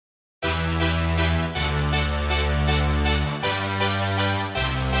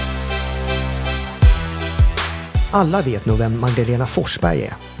Alla vet nog vem Magdalena Forsberg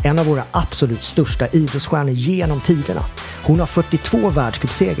är. En av våra absolut största idrottsstjärnor genom tiderna. Hon har 42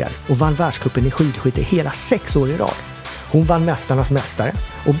 världscupsegrar och vann världscupen i skidskytte hela 6 år i rad. Hon vann Mästarnas mästare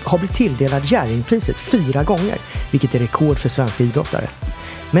och har blivit tilldelad Jerringpriset 4 gånger, vilket är rekord för svenska idrottare.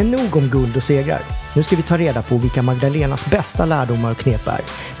 Men nog om guld och segrar. Nu ska vi ta reda på vilka Magdalenas bästa lärdomar och knep är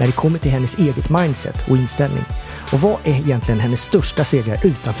när det kommer till hennes eget mindset och inställning. Och vad är egentligen hennes största segrar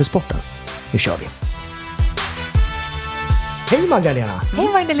utanför sporten? Nu kör vi! Hej Magdalena! Hej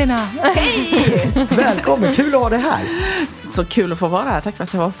Magdalena! Hej! Välkommen, kul att ha dig här! Så kul att få vara här, tack för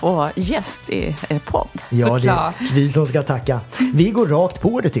att jag får gäst i er podd. Ja, det är vi som ska tacka. Vi går rakt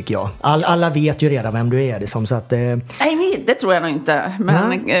på det tycker jag. Alla vet ju redan vem du är det som, så att... Nej, det tror jag nog inte.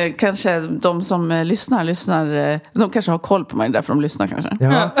 Men kanske de som lyssnar, de kanske har koll på mig därför de lyssnar kanske.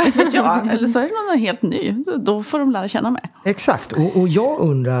 Ja. Inte vet jag, eller så är det någon helt ny. Då får de lära känna mig. Exakt, och jag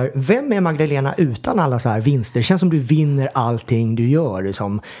undrar, vem är Magdalena utan alla så här vinster? Det känns som du vinner allting du gör.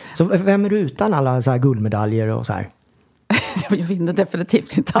 Så vem är du utan alla så här guldmedaljer och så här? Jag vinner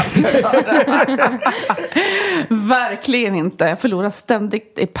definitivt inte allt. Verkligen inte. Jag förlorar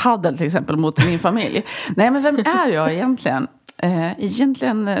ständigt i paddel till exempel mot min familj. Nej, men vem är jag egentligen?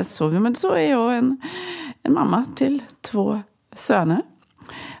 Egentligen så är jag en mamma till 2 söner.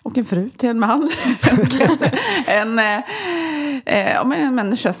 Och en fru till en man. En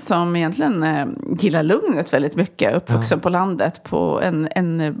människa som egentligen gillar lugnet väldigt mycket. Uppvuxen på landet på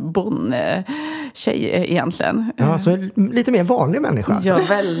en bondtjej egentligen. Ja, så lite mer vanlig människa. Alltså. Ja,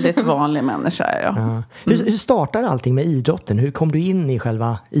 väldigt vanlig människa är jag. Ja. Hur startar allting med idrotten? Hur kom du in i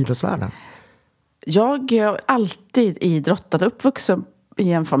själva idrottsvärlden? Jag har alltid idrottat, uppvuxen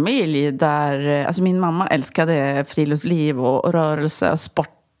i en familj där alltså min mamma älskade friluftsliv och rörelse och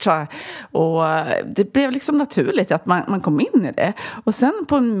sport. Och det blev liksom naturligt att man kom in i det. Och sen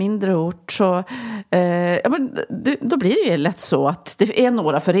på en mindre ort så då blir det ju lätt så att det är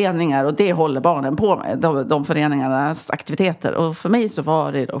några föreningar och det håller barnen på med, de föreningarnas aktiviteter. Och för mig så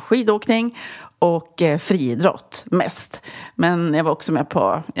var det då skidåkning och friidrott mest. Men jag var också med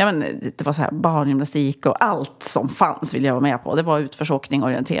på, det var så här barngymnastik och allt som fanns vill jag vara med på. Det var utförsåkning,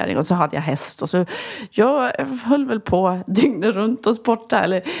 orientering och så hade jag häst. Och så jag höll väl på dygnet runt och sporta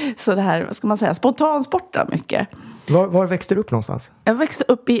eller så det här, vad ska man säga, spontansporta mycket. Var växte du upp någonstans? Jag växte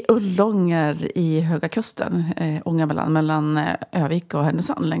upp i Ullånger i Höga Kusten. Ångermanland mellan Övik och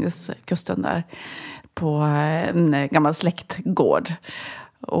Härnösand längs kusten där. På en gammal släktgård.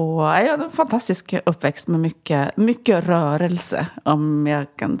 Och jag hade en fantastisk uppväxt med mycket rörelse. Om jag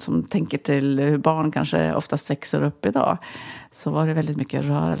som tänker till hur barn kanske oftast växer upp idag. Så var det väldigt mycket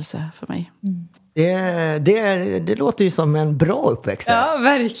rörelse för mig. Mm. Det låter ju som en bra uppväxt. Ja,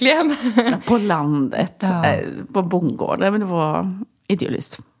 verkligen. På landet, på bondgården. Men det var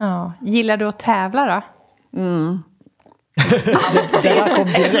idylliskt. Ja. Gillar du att tävla då? Mm.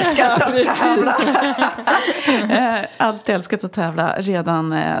 Alltid älskat att tävla. Redan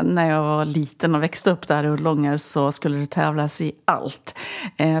när jag var liten och växte upp där i Ullånger så skulle det tävlas i allt.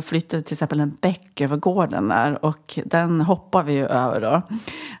 Flyttade till exempel en bäck över gården där och den hoppade vi ju över då.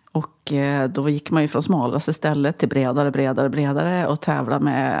 Och då gick man ju från smalaste stället till bredare och tävla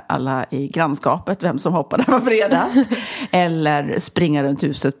med alla i grannskapet, vem som hoppade var bredast. Eller springa runt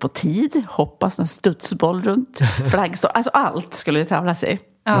huset på tid, hoppa sån studsboll runt, flaggstång, alltså allt skulle det tävlas i.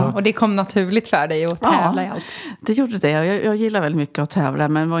 Ja, och det kom naturligt för dig att tävla i allt. Det gjorde det. Jag gillar väldigt mycket att tävla,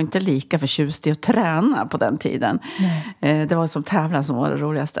 men var inte lika förtjust i att träna på den tiden. Det var som tävla som var det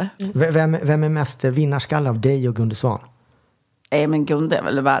roligaste. Vem är mest vinnarskalle av dig och Gunde Svan? Nej, men Gunde är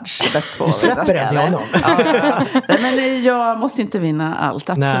väl världsbäst på. Du släpper det till honom? Ja. Nej, men jag måste inte vinna allt,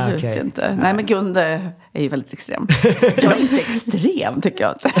 absolut. Nej, okay. Inte. Nej, men Gunde är ju väldigt extrem. Jag är inte extrem, tycker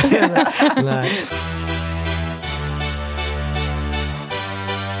jag inte. Nej.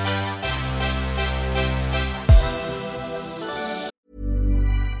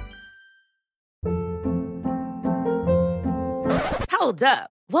 Hold up.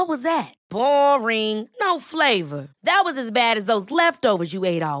 What was that? Boring. No flavor. That was as bad as those leftovers you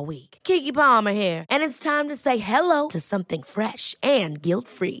ate all week. Keke Palmer here, and it's time to say hello to something fresh and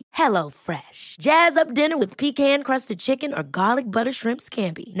guilt-free. Hello Fresh. Jazz up dinner with pecan-crusted chicken or garlic butter shrimp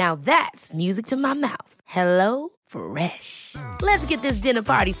scampi. Now that's music to my mouth. Hello Fresh. Let's get this dinner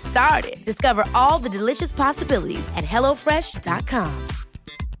party started. Discover all the delicious possibilities at hellofresh.com.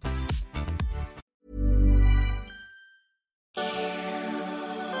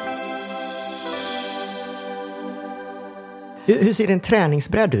 Hur ser din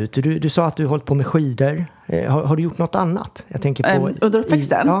träningsbredd ut? Du sa att du hållit på med skidor. Har du gjort något annat? Jag tänker på under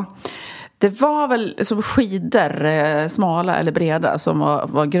uppväxten? Ja. Det var väl som skidor, smala eller breda, som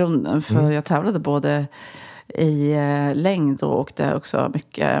var grunden. För jag tävlade både i längd och åkte också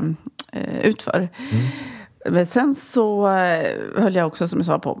mycket utför. Men sen så höll jag också, som jag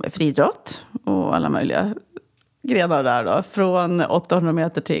sa, på med friidrott och alla möjliga grenar där då. Från 800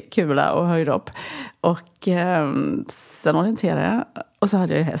 meter till kula och höjdhopp. Och sen orienterade jag och så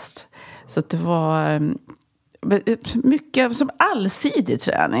hade jag häst. Så det var mycket som allsidig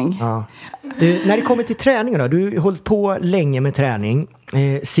träning. Ja. När det kommer till träningen då, du har hållit på länge med träning.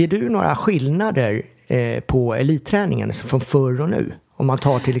 Ser du några skillnader på elitträningen från förr och nu? Om man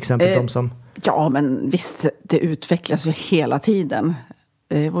tar till exempel de som... Ja, men visst, det utvecklas ju hela tiden.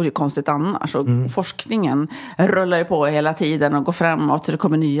 Det vore ju konstigt annars. Och forskningen rullar ju på hela tiden och går framåt. Det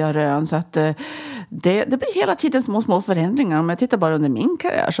kommer nya rön. Så att det blir hela tiden små förändringar. Om jag tittar bara under min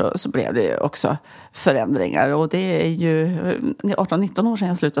karriär så blev det också förändringar. Och det är ju 18-19 år sedan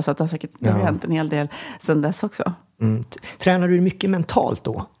jag slutade. Så att det har säkert hänt en hel del sedan dess också. Tränar du mycket mentalt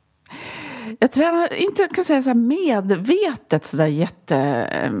då? Jag tränar inte, kan säga så här, medvetet så där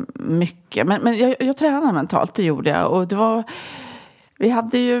jättemycket. Men jag tränar mentalt, det gjorde jag. Och det var...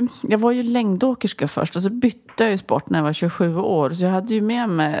 jag var ju längdåkerska först och så bytte jag ju sport när jag var 27 år. Så jag hade ju med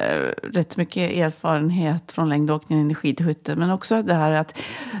mig rätt mycket erfarenhet från längdåkningen i skidskytte. Men också det här att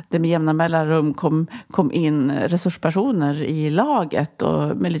det med jämna mellanrum kom in resurspersoner i laget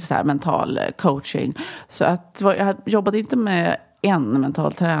och med lite så här mental coaching. Så att jag jobbade inte med en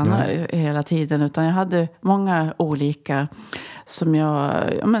mental tränare hela tiden, utan jag hade många olika som jag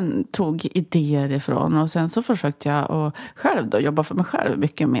tog idéer ifrån, och sen så försökte jag att själv då jobba för mig själv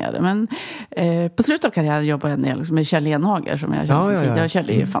mycket mer. Men på slutet av karriären jobbade jag en del liksom med Kjell Enhager som jag kände tidigare. Kjell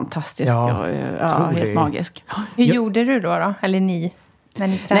är ju fantastisk och helt magisk. Hur gjorde du då? Eller ni? När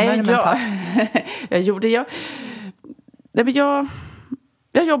ni tränade mentalt?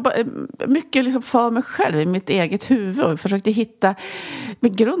 Jag jobbade mycket liksom för mig själv i mitt eget huvud och försökte hitta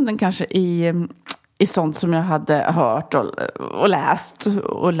med grunden kanske i sånt som jag hade hört och läst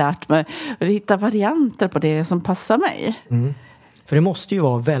och lärt mig. Och hitta varianter på det som passar mig. För det måste ju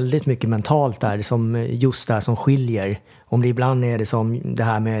vara väldigt mycket mentalt där, som just det som skiljer. Om det ibland är det som det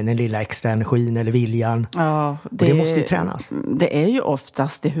här med den lilla extra energin eller viljan. Ja, det måste ju tränas. Det är ju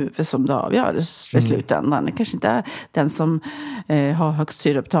oftast det huvud som det avgör i slutändan. Det kanske inte är den som har högst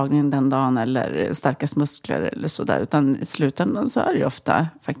syreupptagning den dagen eller starkast muskler eller sådär. Utan i slutändan så är det ju ofta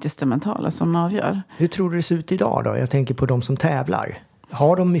faktiskt det mentala som avgör. Hur tror du det ser ut idag då? Jag tänker på de som tävlar.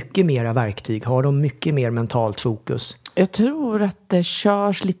 Har de mycket mera verktyg? Har de mycket mer mentalt fokus? Jag tror att det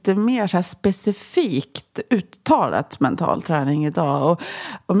körs lite mer så här specifikt uttalat mental träning idag. Och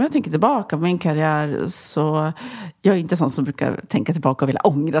om jag tänker tillbaka på min karriär så jag är inte sån som brukar tänka tillbaka och vilja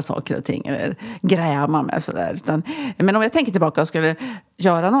ångra saker och ting eller gräma med sådär. Men om jag tänker tillbaka och skulle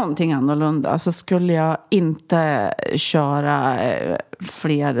göra någonting annorlunda så skulle jag inte köra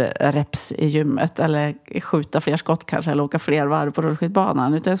fler reps i gymmet eller skjuta fler skott kanske eller åka fler varv på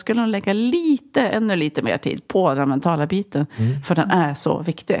rullskidbanan, utan jag skulle nog lägga ännu lite mer tid på den mentala biten för den är så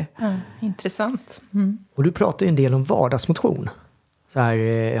viktig. Ja, intressont. Och du pratar ju en del om vardagsmotion. Så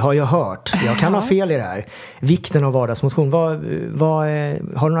här har jag hört. Jag kan ha fel i det här. Vikten av vardagsmotion.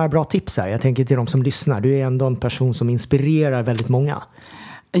 Har du några bra tips här? Jag tänker till de som lyssnar. Du är ändå en person som inspirerar väldigt många.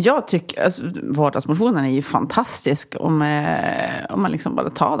 Jag tycker att vardagsmotionen är ju fantastisk om man liksom bara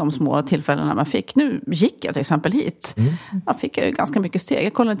tar de små tillfällena man fick. Nu gick jag till exempel hit. Jag fick ju ganska mycket steg.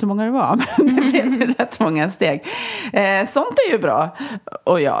 Jag kollade inte hur många det var, men det blev ju rätt många steg. Sånt är ju bra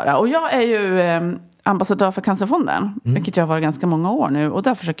att göra. Och jag är ju ambassadör för Cancerfonden, vilket jag har varit ganska många år nu. Och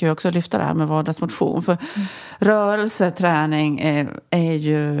där försöker jag också lyfta det här med vardagsmotion. För rörelse, träning är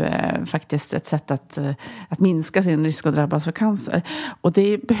ju faktiskt ett sätt att minska sin risk att drabbas för cancer. Och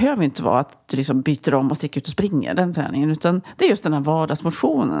det behöver inte vara att du liksom byter om och sticker ut och springer den träningen. Utan det är just den här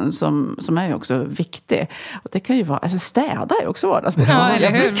vardagsmotionen som är ju också viktig. Och det kan ju vara, alltså städa är också vardagsmotion. Ja,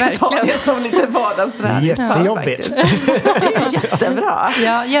 eller hur? Jag brukar ta det som lite vardagsträning. Jättejobbigt. Det är jättebra.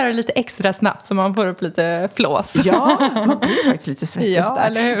 Ja, gör det lite extra snabbt så man får upp lite flås. Ja, man blir faktiskt lite svettig där.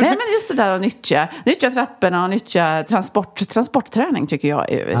 Eller hur? Nej, men just det där att nyttja trapporna och nyttja transportträning tycker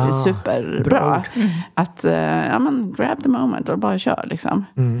jag är superbra. Att grab the moment och bara kör liksom.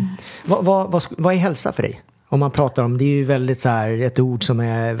 Vad är hälsa för dig? Om man pratar om, det är ju väldigt så här, ett ord som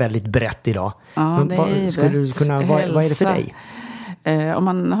är väldigt brett idag. Ja, det är vad är det för dig? Om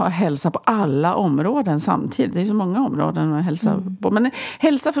man har hälsa på alla områden samtidigt. Det är så många områden att hälsa på. Men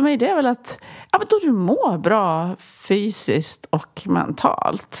hälsa för mig, det är väl att då du mår bra fysiskt och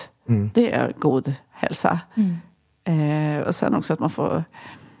mentalt. Det är god hälsa. Och sen också att man får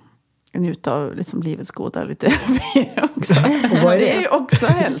njuta av liksom livets goda lite också. Och vad är det? Det är ju också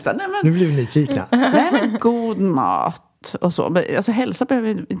hälsa. Nej, men, nu blir vi nyfikna. Nej, men god mat. och så. Alltså hälsa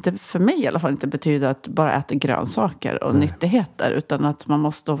behöver inte, för mig i alla fall, inte betyda att bara äta grönsaker och nyttigheter, utan att man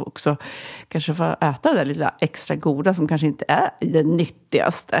måste också kanske få äta det lilla extra goda som kanske inte är det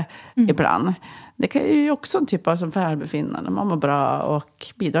nyttigaste ibland. Det kan ju också en typ av som välbefinnande. Man mår bra och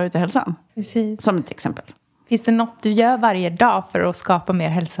bidrar till hälsan. Precis. Som ett exempel. Finns det något du gör varje dag för att skapa mer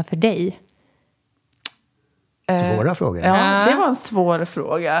hälsa för dig? Svåra frågor. Ja, det var en svår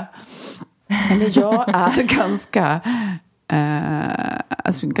fråga. Men jag är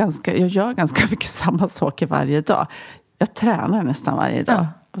jag gör ganska mycket samma saker varje dag. Jag tränar nästan varje dag.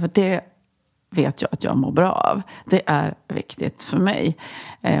 För det vet jag att jag mår bra av. Det är viktigt för mig.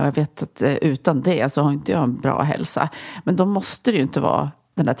 Och jag vet att utan det så har inte jag en bra hälsa. Men då måste det ju inte vara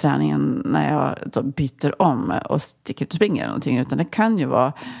den där träningen när jag då byter om och sticker ut och springer eller någonting. Utan det kan ju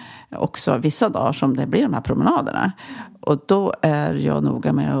vara också vissa dagar som det blir de här promenaderna. Och då är jag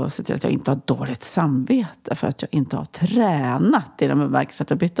noga med att se till att jag inte har dåligt samvete för att jag inte har tränat i den bemärkelsen att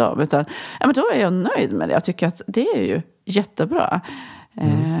jag bytt av. Utan men då är jag nöjd med det. Jag tycker att det är ju jättebra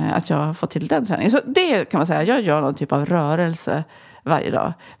att jag får till den träningen. Så det kan man säga, jag gör någon typ av rörelse varje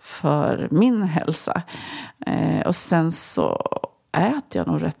dag för min hälsa. Och sen så äter jag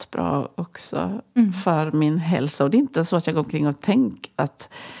nog rätt bra också för min hälsa. Och det är inte så att jag går omkring och tänker att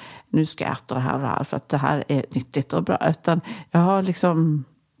nu ska jag äta det här och det här för att det här är nyttigt och bra. Utan jag har liksom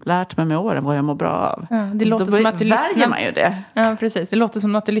lärt mig med åren vad jag mår bra av. Ja, det låter då som att du lyssnar. Man ju det. Ja, precis. Det låter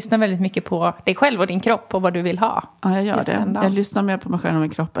som att du lyssnar väldigt mycket på dig själv och din kropp och vad du vill ha. Ja, jag gör det. Jag lyssnar mer på mig själv och min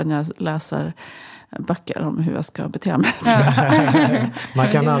kropp än jag läser böcker om hur jag ska bete mig. Ja. Man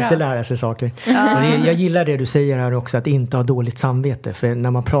kan alltid lära sig saker. Ja. Jag gillar det du säger här också, att inte ha dåligt samvete. För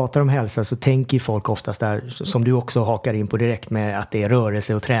när man pratar om hälsa så tänker folk oftast där, som du också hakar in på direkt, med att det är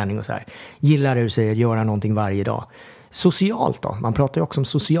rörelse och träning och så här. Gillar det du säger, göra någonting varje dag. Socialt då? Man pratar ju också om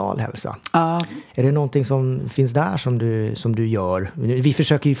social hälsa. Ja. Är det någonting som finns där som du gör? Vi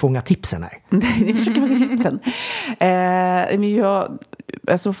försöker ju fånga tipsen här. Vi försöker fånga tipsen.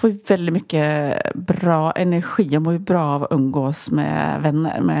 Jag får ju väldigt mycket bra energi. Jag mår ju bra av att umgås med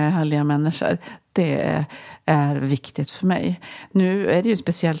vänner, med härliga människor. Det är viktigt för mig. Nu är det ju en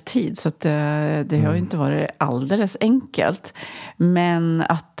speciell tid så att det har ju inte varit alldeles enkelt. Men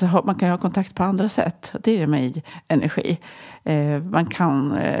att man kan ha kontakt på andra sätt, det ger mig energi. Man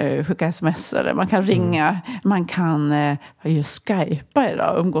kan skicka sms eller man kan ringa. Man kan ju skypa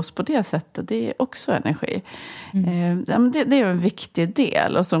idag och umgås på det sättet. Det är också energi. Det är en viktig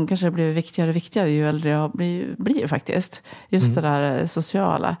del och som kanske blir viktigare och viktigare ju äldre jag blir faktiskt. Just det där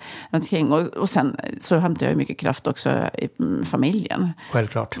sociala. Och sen så hämtar jag mycket kraft också i familjen.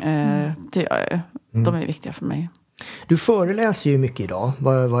 Självklart. Det gör jag. De är viktiga för mig. Du föreläser ju mycket idag,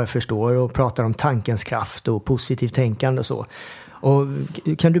 vad jag förstår, och pratar om tankens kraft och positivt tänkande och så. Och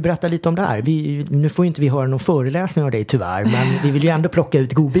kan du berätta lite om det här? Nu får ju inte vi höra någon föreläsning av dig tyvärr, men vi vill ju ändå plocka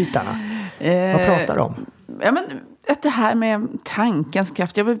ut godbitarna. Vad pratar du om? Ja, men att det här med tankens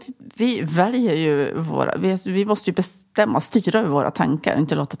kraft, vi väljer ju vi måste ju styra över våra tankar,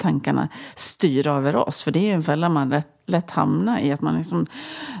 inte låta tankarna styra över oss, för det är ju en fälla man lätt hamnar i, att man liksom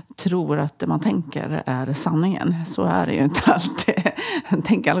tror att det man tänker är sanningen. Så är det ju inte alltid. Jag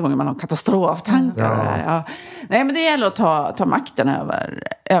tänker alla gånger man har katastroftankar. Ja. Nej, men det gäller att ta makten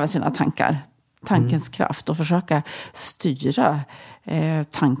över sina tankar. Tankens kraft och försöka styra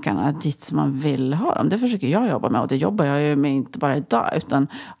tankarna dit man vill ha dem. Det försöker jag jobba med, och det jobbar jag ju med inte bara idag utan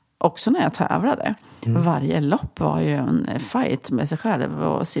också när jag tävlade. Varje lopp var ju en fight med sig själv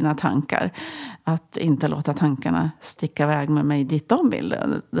och sina tankar. Att inte låta tankarna sticka iväg med mig dit de vill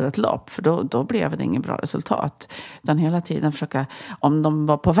under ett lopp. För då blev det inget bra resultat. Utan hela tiden försöka, om de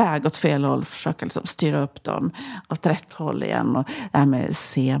var på väg åt fel håll, försöka liksom styra upp dem åt rätt håll igen. Och det här med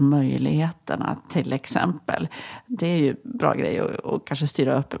se möjligheterna till exempel. Det är ju bra grej att kanske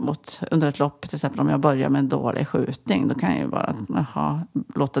styra upp emot under ett lopp. Till exempel om jag börjar med en dålig skjutning, då kan jag ju bara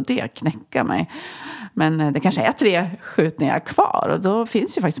låta det knäcka mig. Men det kanske är 3 skjutningar kvar, och då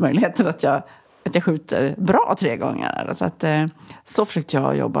finns ju faktiskt möjligheten att jag skjuter bra 3 gånger. Så att så försökte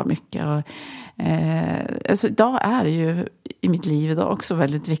jag jobba mycket. Och, alltså, idag är det ju i mitt liv idag också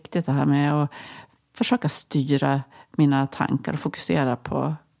väldigt viktigt det här med att försöka styra mina tankar och fokusera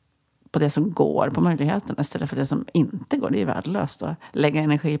på det som går, på möjligheterna istället för det som inte går. Det är värdelöst att lägga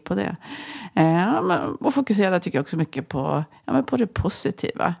energi på det. Och fokusera tycker jag också mycket på det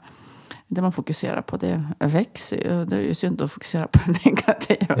positiva. Det man fokuserar på, det växer ju. Det är ju synd att fokusera på det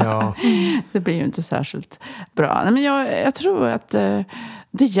negativa. Ja. Det blir ju inte särskilt bra. Nej, men jag tror att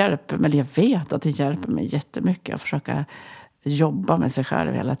det hjälper mig. Jag vet att det hjälper mig jättemycket att försöka jobba med sig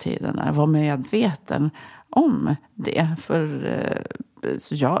själv hela tiden. Att vara medveten om det. För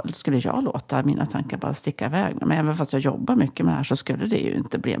så skulle jag låta mina tankar bara sticka iväg. Men även fast jag jobbar mycket med det här så skulle det ju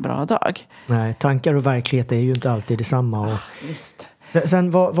inte bli en bra dag. Nej, tankar och verklighet är ju inte alltid detsamma. Och Visst.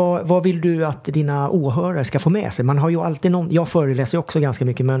 Sen vad vill du att dina åhörare ska få med sig? Man har ju alltid jag föreläser också ganska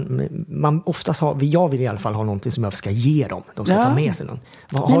mycket, men man oftast jag vill i alla fall ha någonting som jag ska ge dem. De ska ta med sig någon.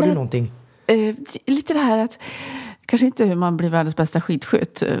 Har du någonting? Lite det här att kanske inte hur man blir världens bästa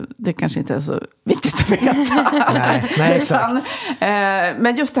skidskytt. Det kanske inte är så viktigt att veta. nej, exakt.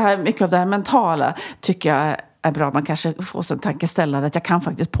 Men just det här, mycket av det här mentala tycker jag är bra. Man kanske får sig en tankeställare att jag kan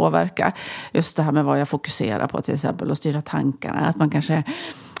faktiskt påverka. Just det här med vad jag fokuserar på till exempel och styra tankarna. Att man kanske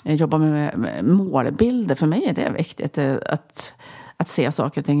jobbar med målbilder. För mig är det viktigt att se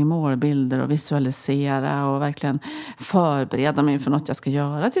saker och ting i målbilder och visualisera och verkligen förbereda mig för något jag ska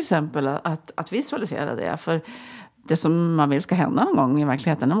göra. Till exempel att visualisera det. För det som man vill ska hända någon gång i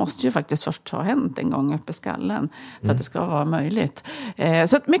verkligheten, det måste ju faktiskt först ha hänt en gång uppe i skallen för att det ska vara möjligt.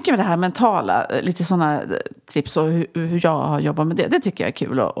 Så att mycket med det här mentala, lite sådana tips och hur jag har jobbat med det tycker jag är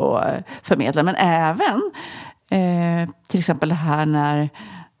kul att förmedla. Men även till exempel det här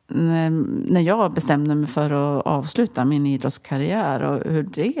när jag bestämde mig för att avsluta min idrottskarriär och hur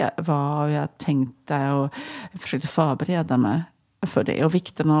det var, jag tänkte och försökte förbereda mig för det. Och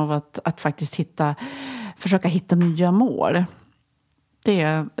vikten av att faktiskt försöka hitta nya mål.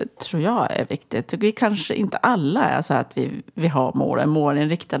 Det tror jag är viktigt. Vi kanske inte alla är så att vi har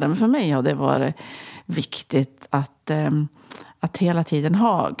målinriktade. Men för mig har det varit viktigt att hela tiden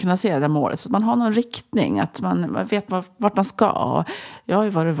kunna se det målet. Så att man har någon riktning. Att man vet vart man ska. Jag har ju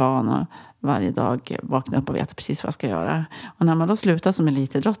varit van att varje dag vakna upp och veta precis vad jag ska göra. Och när man då slutar som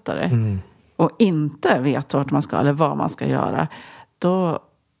elitidrottare och inte vet vart man ska eller vad man ska göra, då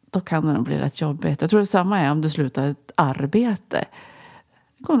kan det nog bli rätt jobbigt. Jag tror det samma är om du slutar ett arbete.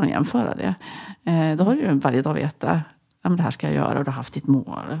 Det går nog att jämföra det. Då har du ju varje dag veta men det här ska jag göra och du har haft ditt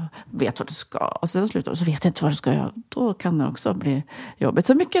mål. Vet vad du ska. Och sen slutar du så vet jag inte vad du ska göra. Då kan det också bli jobbigt.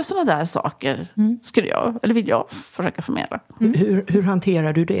 Så mycket sådana där saker vill jag försöka förmedla. Hur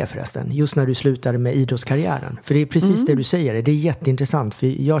hanterar du det förresten? Just när du slutade med idrottskarriären. För det är precis det du säger. Det är jätteintressant. För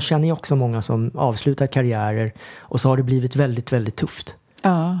jag känner ju också många som avslutat karriärer. Och så har det blivit väldigt, väldigt tufft.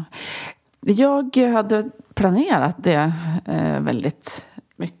 Ja. Jag hade planerat det väldigt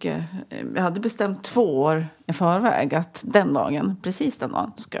mycket. Jag hade bestämt 2 år i förväg att precis den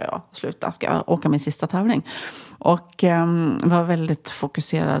dagen ska jag sluta, ska jag åka min sista tävling. Och var väldigt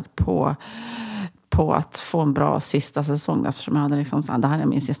fokuserad på att få en bra sista säsong, eftersom jag hade det här är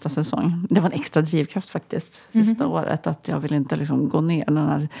min sista säsong. Det var en extra drivkraft faktiskt sista året, att jag vill inte gå ner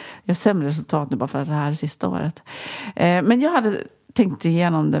när jag gör sämre resultat nu bara för det här är sista året. Men jag hade tänkt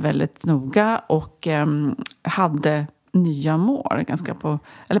igenom det väldigt noga och hade nya mål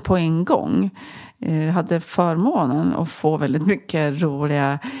på en gång. Jag hade förmånen att få väldigt mycket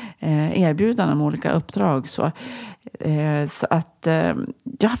roliga erbjudanden om olika uppdrag. Så att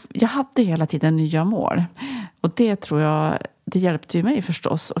jag hade hela tiden nya mål. Och det tror jag, det hjälpte ju mig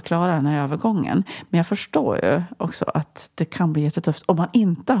förstås att klara den här övergången. Men jag förstår ju också att det kan bli jättetufft om man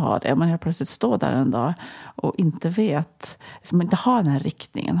inte har det. Man helt plötsligt står där en dag och inte vet, inte har den här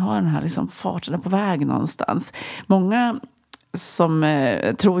riktningen, har den här farten på väg någonstans. Många som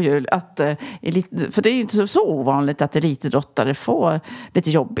tror ju att för det är ju inte så ovanligt att elitidrottare får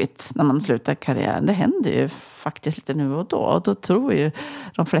lite jobbigt när man slutar karriären. Det händer ju faktiskt lite nu och då. Och då tror ju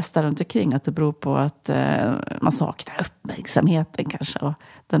de flesta runt omkring att det beror på att man saknar uppmärksamheten kanske. Och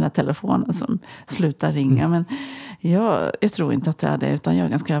den där telefonen som slutar ringa. Men jag tror inte att det är det. Utan jag är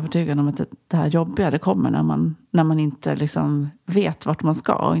ganska övertygad om att det här jobbiga det kommer när man inte vet vart man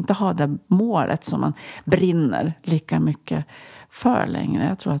ska. Och inte har det målet som man brinner lika mycket för längre.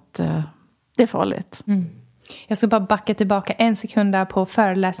 Jag tror att det är farligt. Jag ska bara backa tillbaka en sekund där på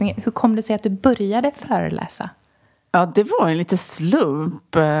föreläsningen. Hur kom det sig att du började föreläsa? Ja, det var en lite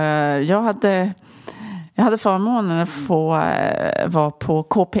slump. Jag hade förmånen att få vara på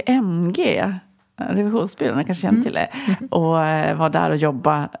KPMG. Revisionsbyrån, kanske känner till det. Och var där och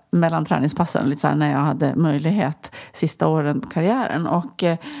jobba mellan träningspassen lite så här, när jag hade möjlighet sista åren på karriären. Och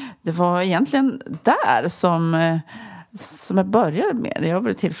det var egentligen där som jag började med det. Jag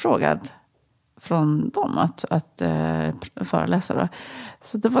blev tillfrågad från dem att föreläsa då.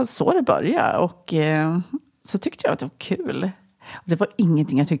 Så det var så det började. Och så tyckte jag att det var kul. Och det var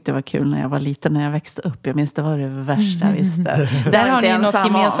ingenting jag tyckte var kul när jag var liten, när jag växte upp. Jag minns det var det värsta jag visste. Där har ni något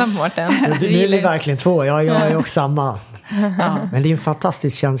gemensamt, Mårten. Nu är vi verkligen 2. Jag är också samma. Ja. Men det är en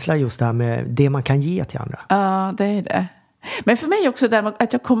fantastisk känsla just det här med det man kan ge till andra. Ja, det är det. Men för mig också där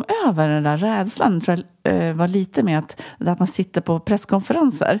att jag kom över den där rädslan tror jag var lite med att man sitter på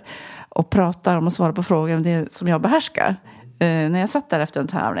presskonferenser och pratar om och svarar på frågor om det som jag behärskar. när jag satt där efter en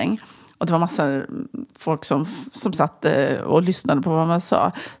tävling och det var massor folk som satt och lyssnade på vad man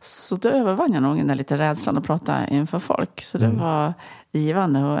sa, så då övervann jag nog den där lite rädslan att prata inför folk. Så det var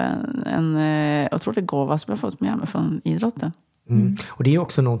givande och en otrolig gåva som jag fått med mig från idrotten. Och det är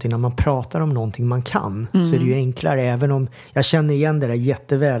också någonting när man pratar om någonting man kan, så är det ju enklare, även om jag känner igen det där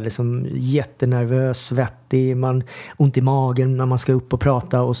jätteväl, liksom jättenervös, svettig, man ont i magen när man ska upp och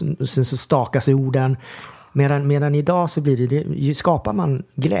prata och sen så stakas orden. Medan idag så blir det skapar man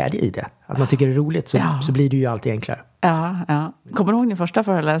glädje i det. Att man tycker det är roligt så blir det ju alltid enklare. Ja. Kommer du ihåg din första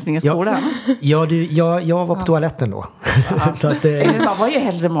föreläsning i skolan? Jag var på toaletten då. Så att, man var ju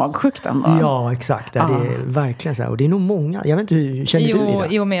hellre magsjuk än va? Ja, exakt. Det är verkligen så här. Och det är nog många. Jag vet inte, hur känner du i det?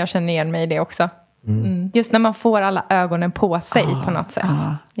 Jo, men jag känner igen mig i det också. Just när man får alla ögonen på sig på något sätt.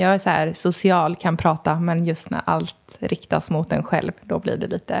 Jag är så här social, kan prata, men just när allt riktas mot en själv, då blir det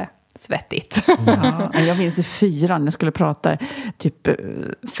lite svettigt. Jag minns i 4 när jag skulle prata typ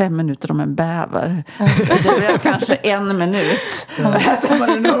 5 minuter om en bäver. Det blev kanske 1 minut. Så var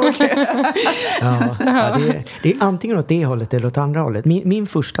det nog. Det är antingen åt det hållet eller åt andra hållet. Min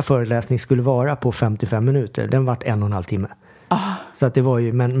första föreläsning skulle vara på 55 minuter. Den vart 1,5 timme. Så att det var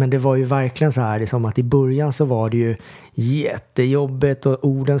ju, men det var ju verkligen så här, det som att i början så var det ju jättejobbigt och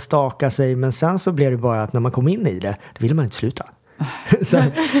orden stakar sig, men sen så blev det bara att när man kom in i det, då ville man inte sluta. Så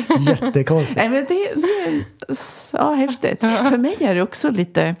jättekonstigt. Nej, men det är så häftigt. För mig är det också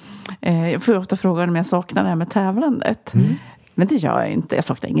lite, jag får ofta frågan om jag saknar det här med tävlandet. Men det gör jag inte. Jag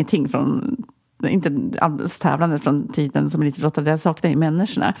saknar ingenting från, inte alls tävlandet från tiden som elitidrottare. Jag saknar ju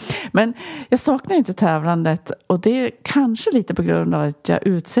människorna. Men jag saknar inte tävlandet, och det är kanske lite på grund av att jag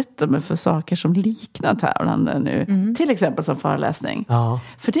utsätter mig för saker som liknar tävlande nu. Till exempel som föreläsning. Ja.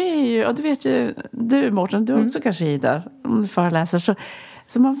 För det är ju, och du vet ju, du Mårten, du också kanske i där om du föreläser,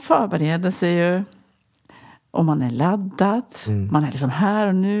 så man förbereder sig ju. Och man är laddad. Man är liksom här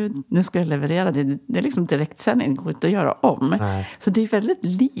och nu ska jag leverera. Det är liksom direktsändning, går inte att göra om. Nej. Så det är väldigt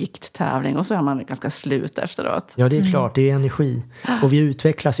likt tävling. Och så är man ganska slut efteråt. Ja, det är klart. Det är energi. Och vi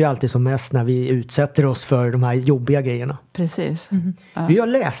utvecklas ju alltid som mest när vi utsätter oss för de här jobbiga grejerna. Precis. Jag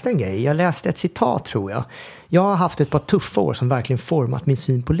läste en grej. Jag läste ett citat, tror jag. Jag har haft ett par tuffa år som verkligen format min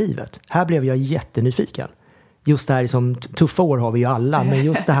syn på livet. Här blev jag jättenyfiken. Just det här som tuffa år har vi ju alla, men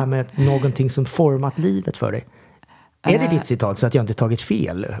just det här med någonting som format livet för dig. Är det ditt citat, så att jag inte tagit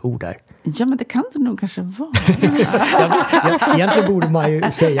fel ord där? Ja, men det kan det nog kanske vara. Egentligen borde man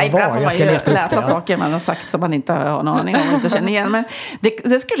ju säga vad. Jag ska läsa saker man har sagt som man inte har någon aning om och inte känner igen. Men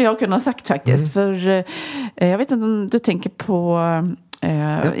det skulle jag kunna ha sagt faktiskt. För jag vet inte om du tänker på...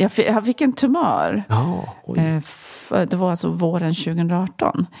 Jag fick en tumör. Det var alltså våren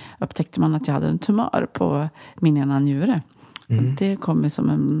 2018. Upptäckte man att jag hade en tumör på min ena njure. Det kom ju som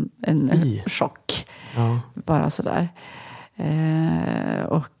en chock. Bara sådär.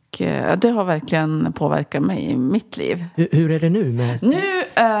 Och det har verkligen påverkat mig i mitt liv. Hur är det nu? Nu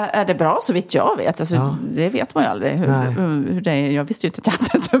är det bra, så vitt jag vet. Alltså, det vet man ju aldrig hur det är. Jag visste ju inte att jag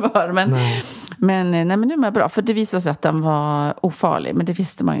hade en tumör. Men nu är det bra. För det visade sig att den var ofarlig. Men det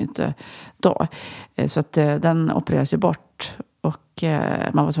visste man ju inte då. Så att den opereras ju bort. Och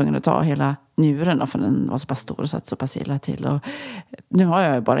man var tvungen att ta hela njuren då, för den var så pass stor och satt så pass illa till. Och nu har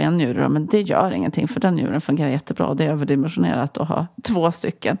jag ju bara en njure, men det gör ingenting, för den njuren fungerar jättebra. Och det är överdimensionerat att ha 2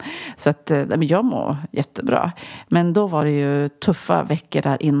 stycken. Så att jag mår jättebra. Men då var det ju tuffa veckor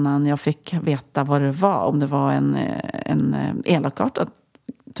där innan jag fick veta vad det var. Om det var en elakartad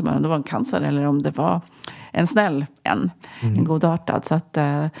tumör, om det var en cancer eller om det var en snäll en godartad. Så att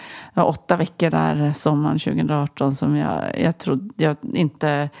det var 8 veckor där sommaren 2018 som jag trodde jag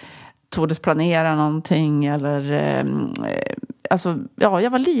inte tordes planera någonting eller jag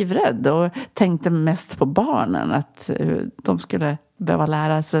var livrädd och tänkte mest på barnen, att de skulle behöva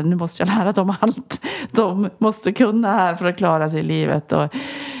lära sig, nu måste jag lära dem allt de måste kunna här för att klara sig i livet. Och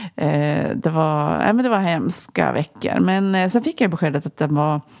det var hemska veckor, men sen fick jag beskedet att den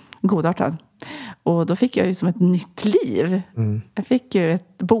var godartad. Och då fick jag ju som ett nytt liv. Jag fick ju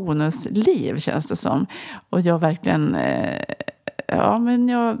ett bonusliv, känns det som. Och jag verkligen men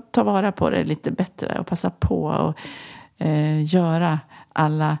jag tar vara på det lite bättre och passar på och göra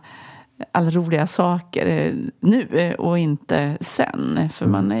alla roliga saker nu och inte sen. För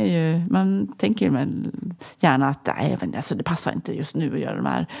man tänker ju gärna att det passar inte just nu att göra de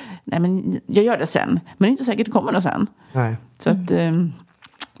här. Nej, men jag gör det sen. Men det är inte säkert det kommer då sen. Nej. Så att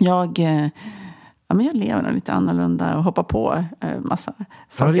jag lever nog lite annorlunda och hoppar på massa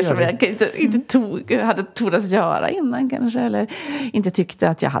saker som jag inte hade tordas göra innan kanske, eller inte tyckte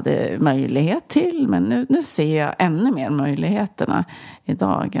att jag hade möjlighet till. Men nu ser jag ännu mer möjligheterna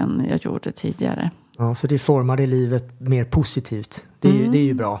idag än jag gjorde tidigare. Ja, så det formade livet mer positivt. Det är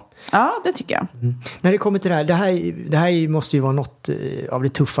ju bra. Ja, det tycker jag. När det kommer till det här måste ju vara något av det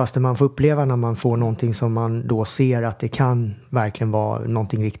tuffaste man får uppleva när man får någonting som man då ser att det kan verkligen vara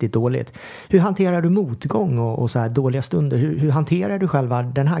någonting riktigt dåligt. Hur hanterar du motgång och så här dåliga stunder? Hur hanterar du själva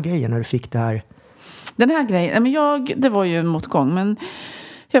den här grejen när du fick det här? Den här grejen, det var ju en motgång, men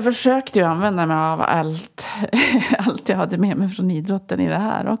jag försökte ju använda mig av allt jag hade med mig från idrotten i det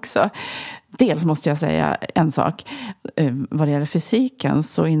här också. Dels måste jag säga en sak. Vad det gäller fysiken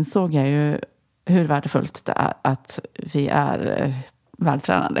så insåg jag ju hur värdefullt det är att vi är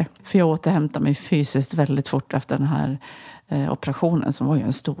vältränade. För jag återhämtade mig fysiskt väldigt fort efter den här operationen, som var ju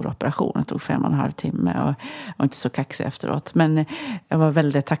en stor operation. Det tog 5,5 timmar och jag var inte så kaxig efteråt. Men jag var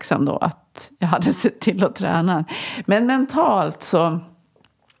väldigt tacksam då att jag hade sett till att träna. Men mentalt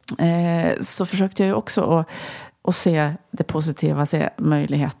så försökte jag ju också att se det positiva, se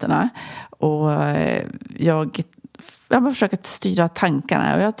möjligheterna. Och jag försöker styra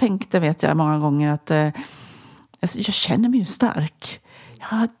tankarna. Och jag tänkte, vet jag, många gånger att jag känner mig ju stark.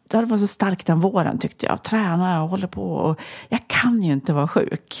 Det var så stark den våren, tyckte jag. Träna och håller på. Och jag kan ju inte vara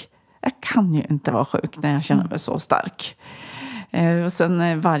sjuk. När jag känner mig så stark. Och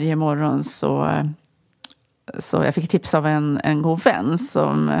sen varje morgon så jag fick tips av en god vän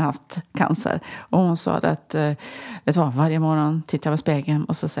som haft cancer. Och hon sa att, vet du vad, varje morgon tittar jag på spegeln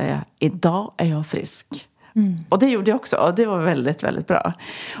och så säger jag, idag är jag frisk. Och det gjorde jag också. Och det var väldigt, väldigt bra.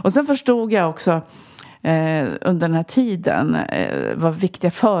 Och sen förstod jag också under den här tiden vad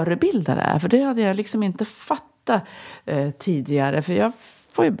viktiga förebilder är. För det hade jag liksom inte fattat tidigare. För jag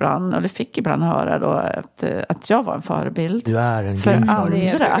fick ibland höra då att jag var en förebild. Du är en för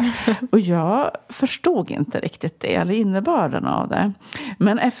andra. Och jag förstod inte riktigt det, eller innebörden av det.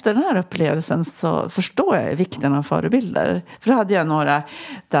 Men efter den här upplevelsen så förstår jag vikten av förebilder. För då hade jag några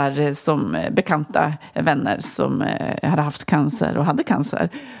där som bekanta vänner som hade haft cancer och hade cancer,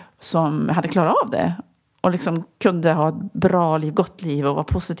 som hade klarat av det. Och liksom kunde ha ett bra liv, gott liv och vara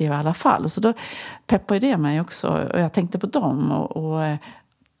positiv i alla fall. Så då peppade det mig också. Och jag tänkte på dem och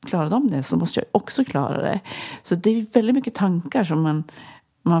klarar de det så måste jag också klara det. Så det är väldigt mycket tankar som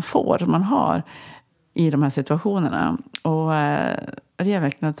man har i de här situationerna. Och det är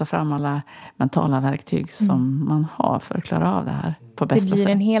verkligen att ta fram alla mentala verktyg som man har för att klara av det här på bästa sätt. Det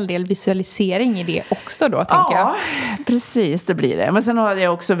blir en hel del visualisering i det också då, tänker jag. Ja, precis, det blir det. Men sen hade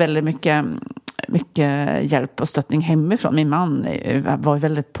jag också väldigt mycket hjälp och stöttning hemifrån. Min man var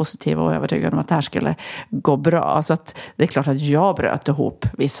väldigt positiv och övertygad om att det här skulle gå bra. Så att det är klart att jag bröt ihop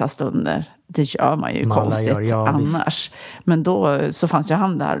vissa stunder. Det gör man ju konstigt annars. Visst. Men då så fanns ju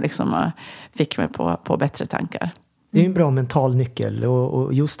han där liksom, och fick mig på bättre tankar. Det är en bra mental nyckel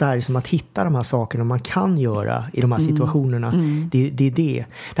och just det här som att hitta de här sakerna man kan göra i de här situationerna. Det är det.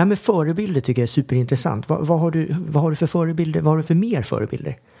 Det här med förebilder tycker jag är superintressant. Vad har du för förebilder? Vad har du för mer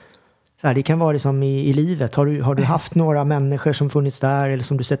förebilder? Så här, det kan vara det som i livet. Har du haft några människor som funnits där eller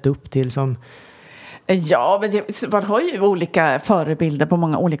som du sett upp till som... Ja, men man har ju olika förebilder på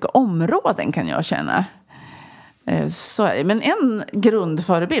många olika områden, kan jag känna. Så är det. Men en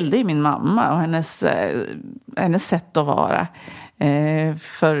grundförebild är min mamma och hennes sätt att vara.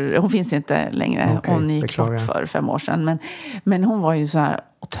 För hon finns inte längre. Okay, hon gick bort för 5 år sedan. Men hon var ju så här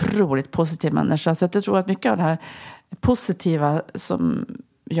otroligt positiv människa. Så jag tror att mycket av det här positiva som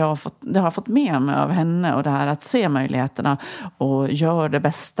jag har fått med mig av henne, och det här att se möjligheterna och göra det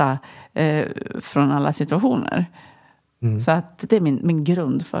bästa från alla situationer. Så att det är min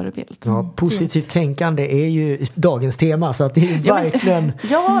grundförebild. Ja, positivt tänkande är ju dagens tema, så att det är verkligen...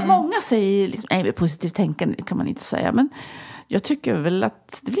 Många säger liksom, positivt tänkande kan man inte säga, men jag tycker väl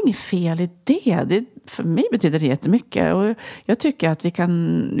att det blir inget fel i det. För mig betyder det jättemycket, och jag tycker att vi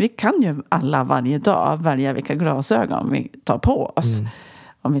kan ju alla varje dag välja vilka glasögon vi tar på oss.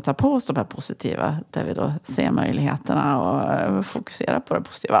 Om vi tar på oss de här positiva, där vi då ser möjligheterna och fokuserar på det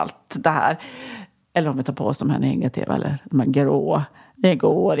positiva, allt det här. Eller om vi tar på oss de här negativa eller de här grå. Det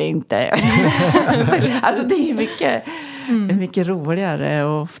går inte. Alltså det är mycket roligare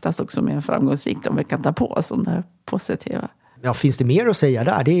och oftast också mer framgångsrikt om vi kan ta på oss de där positiva. Ja, finns det mer att säga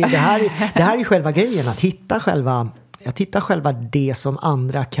där? Det här är själva grejen, att hitta själva det som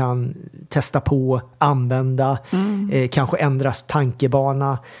andra kan testa på, använda, kanske ändras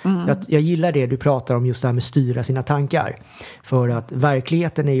tankebana. Jag gillar det du pratar om, just det här med styra sina tankar. För att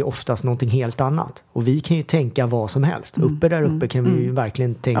verkligheten är ju oftast någonting helt annat. Och vi kan ju tänka vad som helst. Där uppe kan vi ju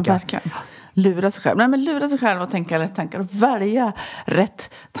verkligen tänka. Ja, verkligen. Lura sig själv och tänka rätt tankar och välja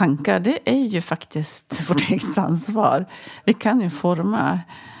rätt tankar, det är ju faktiskt vårt eget ansvar. Vi kan ju forma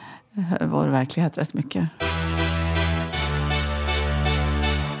vår verklighet rätt mycket.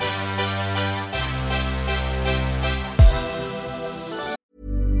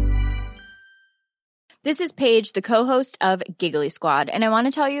 This is Paige, the co-host of Giggly Squad, and I want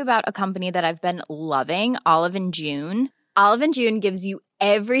to tell you about a company that I've been loving, Olive & June. Olive & June gives you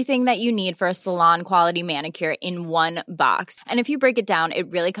everything that you need for a salon-quality manicure in one box. And if you break it down, it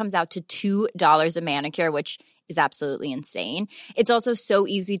really comes out to $2 a manicure, which is absolutely insane. It's also so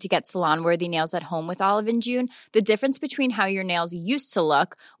easy to get salon-worthy nails at home with Olive & June. The difference between how your nails used to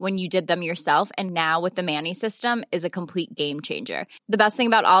look when you did them yourself and now with the Mani system is a complete game changer. The best thing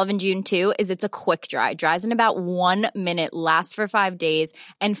about Olive & June, too, is it's a quick dry. Dries in about 1 minute, lasts for 5 days,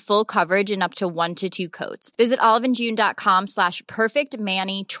 and full coverage in up to 1 to 2 coats. Visit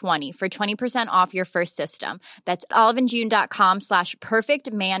oliveandjune.com/perfectmani20 for 20% off your first system. That's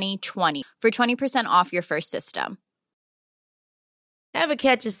oliveandjune.com/perfectmani20 for 20% off your first system. Ever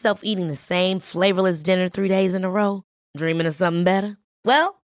catch yourself eating the same flavorless dinner 3 days in a row? Dreaming of something better? Well,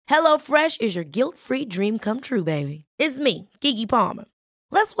 HelloFresh is your guilt-free dream come true, baby. It's me, Keke Palmer.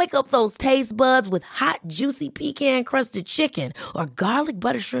 Let's wake up those taste buds with hot, juicy pecan-crusted chicken or garlic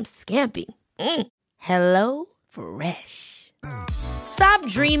butter shrimp scampi. Hello Fresh. Stop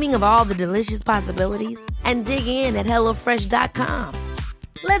dreaming of all the delicious possibilities and dig in at HelloFresh.com.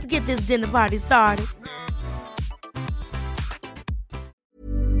 Let's get this dinner party started.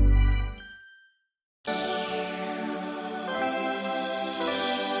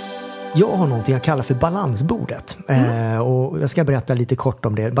 Jag har någonting jag kallar för balansbordet. Och jag ska berätta lite kort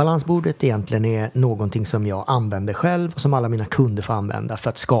om det. Balansbordet egentligen är någonting som jag använder själv och som alla mina kunder får använda för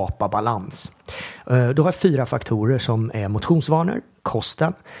att skapa balans. Då har jag 4 faktorer som är motionsvanor,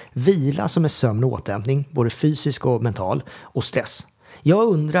 kosten, vila som är sömn och återhämtning, både fysisk och mental, och stress. Jag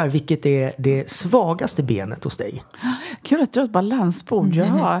undrar vilket är det svagaste benet hos dig? Kul att du har ett balansbord. Jag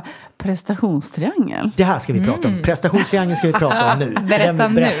har prestationstriangel. Det här ska vi prata om. Prestationstriangeln ska vi prata om nu. Berätta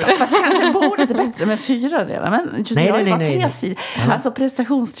nu. Fast kanske bordet är bättre med 4 delar. Men just jag har bara 3 sidor. Alltså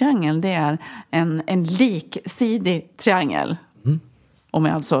prestationstriangeln, det är en liksidig triangel. Om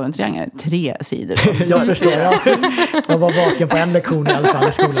jag alltså en triangel, 3 sidor. Jag förstår. Jag var vaken på en lektion i alla fall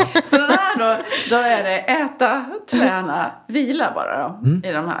i skolan. Så den här då är det äta, träna, vila bara då,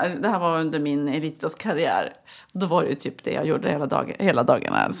 i de här. Det här var under min elitidrottskarriär. Då var det ju typ det jag gjorde hela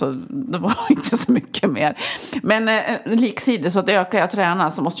dagarna. Så det var inte så mycket mer. Men liksidigt, så att ökar jag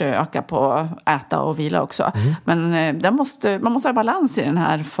träna så måste jag öka på äta och vila också. Men man måste ha balans i den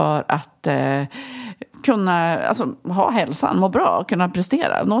här för att kunna ha hälsan, må bra, kunna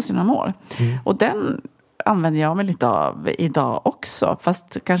prestera, nå sina mål. Och den använder jag mig lite av idag också.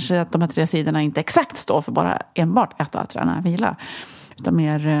 Fast kanske att de här 3 sidorna inte exakt står för bara enbart äta, träna, vila. Utan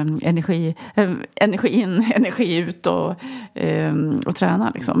mer energi in, energi ut och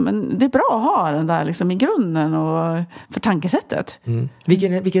träna. Liksom. Men det är bra att ha den där liksom, i grunden och för tankesättet.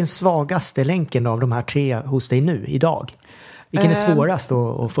 Vilken svagaste länken av de här 3 hos dig nu, idag? Vilken är svårast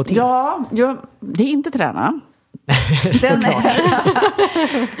att få till? Ja, det är inte träna. Såklart.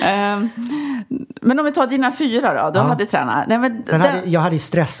 Men om vi tar dina 4 då hade träna. Nej, men jag hade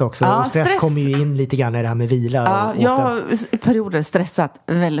stress också. Och stress kommer ju in lite grann i det här med vila. Ja, jag har i perioder stressat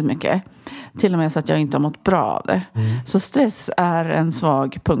väldigt mycket. Till och med så att jag inte har mått bra av det. Så stress är en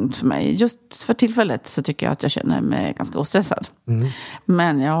svag punkt för mig. Just för tillfället så tycker jag att jag känner mig ganska ostressad.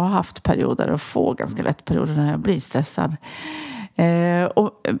 Men jag har haft perioder och får ganska lätt perioder när jag blir stressad.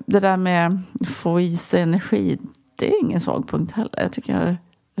 Och det där med få i sig energi, det är ingen svag punkt heller. Jag tycker jag är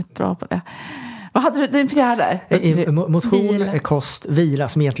rätt bra på det. Vad hade du den 4? Motion, kost, vila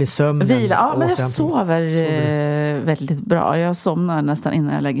som egentligen sömn. Vila, ja, men jag sover väldigt bra. Jag somnar nästan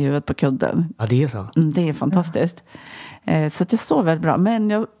innan jag lägger huvudet på kudden. Ja, det är så. Det är fantastiskt. Så att jag sover väldigt bra. Men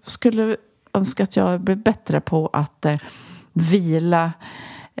jag skulle önska att jag blev bättre på att vila.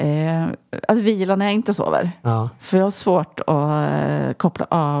 Vila när jag inte sover. Ja. För jag har svårt att koppla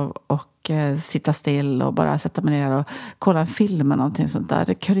av och sitta still och bara sätta mig ner och kolla en film eller någonting sånt där.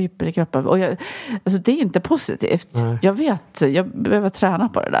 Det kryper i kroppen. Och det är inte positivt. Nej. Jag vet, jag behöver träna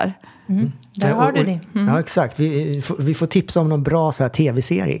på det där. Där har du det. Ja, exakt. Vi får tipsa om någon bra så här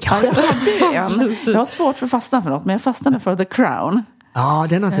tv-serie. Ja, jag har svårt för att fastna för något, men jag fastnade för The Crown. Ja,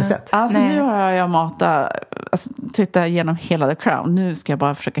 den har jag inte sett. Alltså nu har jag titta igenom hela The Crown. Nu ska jag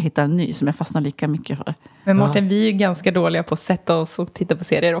bara försöka hitta en ny som jag fastnar lika mycket för. Men Mårten, vi är ju ganska dåliga på att sätta oss och titta på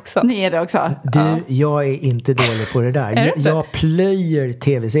serier också. Ni är det också? Jag är inte dålig på det där. Jag plöjer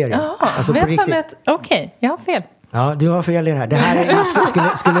tv-serier. Alltså på riktigt. Okej, jag har fel. Ja, du har fel i det här. Det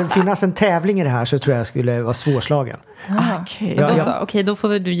här skulle det finnas en tävling i det här så tror jag skulle vara svårslagen. Okej, då får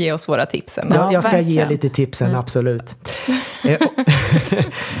väl du ge oss våra tipsen. Jag ska ge lite tipsen, absolut.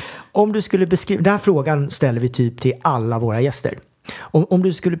 Om du skulle beskriva, den här frågan ställer vi typ till alla våra gäster. Om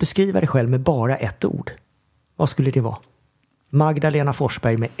du skulle beskriva dig själv med bara ett ord, vad skulle det vara? Magdalena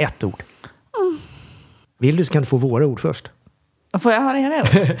Forsberg med ett ord. Vill du så kan du få våra ord först. Får jag höra era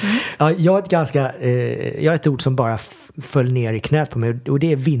ord? Ja, jag har ett ord som bara föll ner i knät på mig, och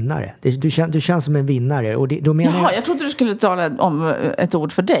det är vinnare. Du känns som en vinnare. Och då menar jag trodde du skulle tala om ett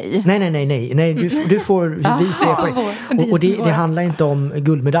ord för dig. Nej. Du får vi se på det. Och det handlar inte om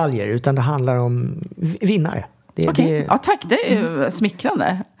guldmedaljer, utan det handlar om vinnare. Okej. Ja, tack. Det är ju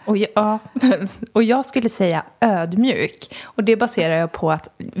smickrande. Och jag skulle säga ödmjuk. Och det baserar jag på att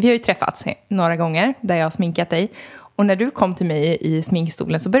vi har ju träffats några gånger där jag har sminkat dig. Och när du kom till mig i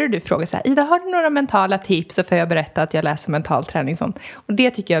sminkstolen så började du fråga så här: Ida, har du några mentala tips? Så får jag berätta att jag läser mental träning. Sånt. Och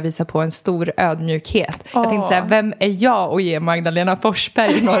det tycker jag visar på en stor ödmjukhet. Jag tänkte så här, vem är jag att ge Magdalena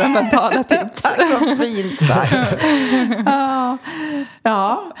Forsberg några mentala tips? Tack, vad fint sagt.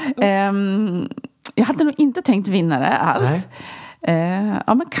 Jag hade nog inte tänkt vinnare alls.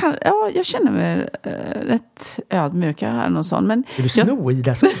 Jag känner mig rätt ödmjuk här, någon sån. Men är du sno i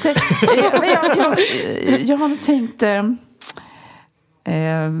det? Jag har nog tänkt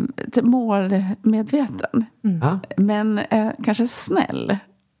målmedveten. Men kanske snäll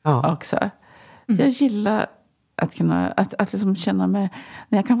också. Jag gillar att kunna att liksom känna mig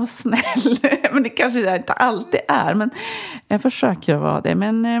när jag kan vara snäll. Men det kanske jag inte alltid är, men jag försöker att vara det.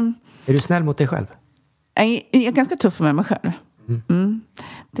 Men är du snäll mot dig själv? Jag är ganska tuff med mig själv.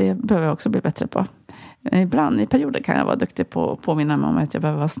 Det behöver jag också bli bättre på. Ibland i perioder kan jag vara duktig på att påminna mig om att jag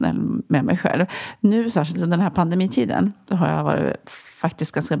behöver vara snäll med mig själv. Nu särskilt under den här pandemitiden då har jag varit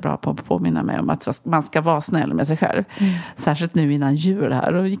faktiskt ganska bra på att påminna mig om att man ska vara snäll med sig själv. Särskilt nu innan jul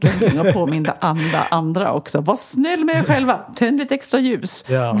här. Då gick jag omkring och påminna andra också. Var snäll med er själva. Tänd lite extra ljus.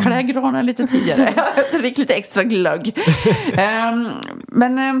 Klä granen lite tidigare. Drick lite extra glögg.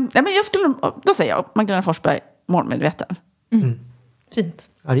 Men jag skulle... Då säger jag Magdalena Forsberg, målmedveten. Fint.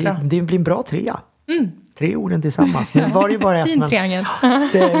 Ja, det blir en bra 3. 3 orden tillsammans. Nu var det ju bara ett. Fin triangel.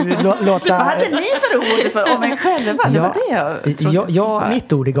 Vad hade ni för ord om er själva? Det var det jag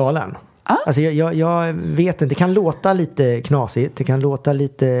mitt ord är galen. Alltså jag vet inte, det kan låta lite knasigt, det kan låta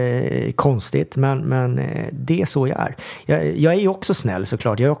lite konstigt, men det är så jag är. Jag är ju också snäll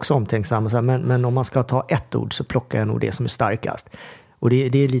såklart, jag är också omtänksam, men om man ska ta ett ord så plockar jag nog det som är starkast. Och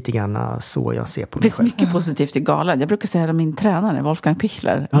det är lite grann så jag ser på mig. Det finns mycket positivt i galen. Jag brukar säga att min tränare, Wolfgang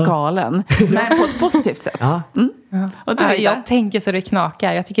Pichler, galen. Men på ett positivt sätt. Och jag tänker så det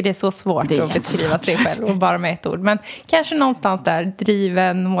knakar. Jag tycker det är så svårt att beskriva sig själv och bara med ett ord. Men kanske någonstans där,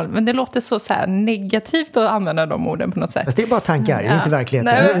 driven mål. Men det låter så här negativt att använda de orden på något sätt. Fast det är bara tankar, inte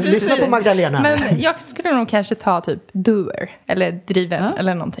verkligheten. Lyssna på Magdalena. Men jag skulle nog kanske ta typ doer. Eller driven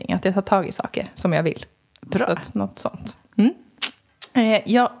eller någonting. Att jag tar tag i saker som jag vill. Bra. Så något sånt.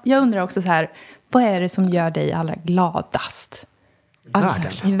 Jag undrar också så här, vad är det som gör dig allra gladast?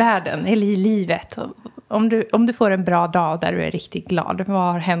 I världen eller i livet? Om du får en bra dag där du är riktigt glad, vad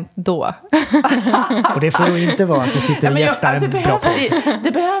har hänt då? Och det får ju inte vara att du sitter och gästar en bra podd.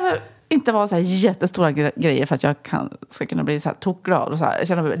 Det behöver inte vara så här jättestora grejer för att jag ska kunna bli så här tokglad och så här,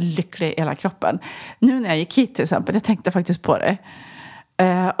 känna mig lycklig i hela kroppen. Nu när jag gick hit till exempel, jag tänkte faktiskt på det.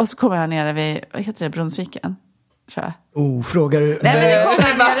 Och så kommer jag ner vid, vad heter det, Brunnsviken? Frågar du? Nej, men det kom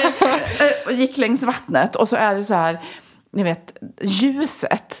ner och gick längs vattnet och så är det så här, ni vet,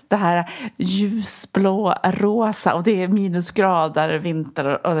 ljuset, det här ljusblå, rosa, och det är minusgrader,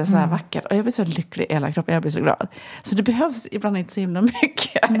 vinter, och det är så här vackert. Och jag blir så lycklig i hela kroppen, jag blir så glad. Så det behövs ibland inte så himla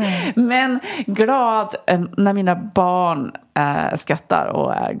mycket. Men glad när mina barn skrattar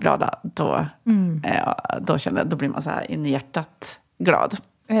och är glada, då blir man så här in i hjärtat glad.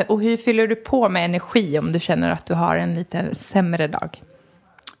 Och hur fyller du på med energi om du känner att du har en lite sämre dag?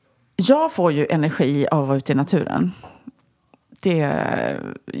 Jag får ju energi av att vara ute i naturen.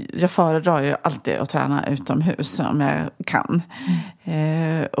 Jag föredrar ju alltid att träna utomhus om jag kan.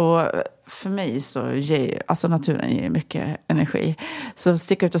 Och för mig så ger naturen ger mycket energi. Så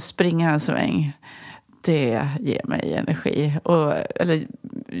sticka ut och springa en sväng, det ger mig energi.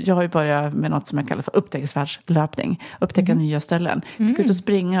 Jag har ju börjat med något som jag kallar för upptäckningsfärdslöpning. Upptäcka nya ställen. Sticka ut och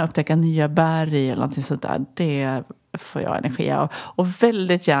springa, upptäcka nya berg eller något sånt där. Det får jag energi av. Och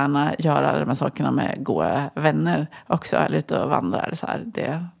väldigt gärna göra de här sakerna med goda vänner också. Eller ute och vandra eller så här.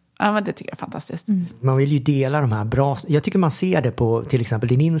 Det tycker jag är fantastiskt. Man vill ju dela de här bra... Jag tycker man ser det på till exempel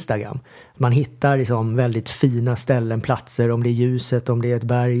din Instagram. Man hittar liksom väldigt fina ställen, platser. Om det är ljuset, om det är ett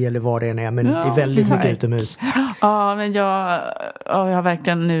berg eller vad det än är. Men det är väldigt mycket utomhus. Ja, men jag har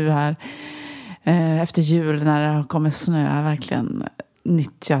verkligen nu här efter jul när det kommer snö, jag har verkligen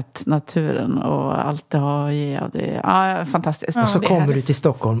nyttjat naturen och allt det har att ge. Fantastiskt. Och så kommer du till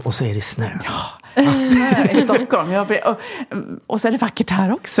Stockholm och så är det snö. Snö i Stockholm. Och så är det vackert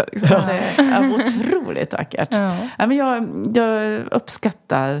här också. Liksom. Det är otroligt vackert. Men jag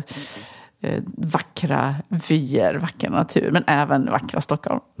uppskattar vackra vyer, vacker natur, men även vackra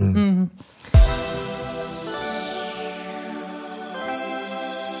Stockholm.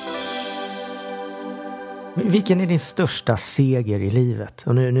 Vilken är din största seger i livet?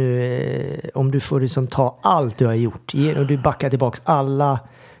 Och nu om du får liksom ta allt du har gjort och du backar tillbaks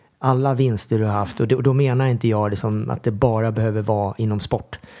alla vinster du har haft, och då menar inte jag liksom att det bara behöver vara inom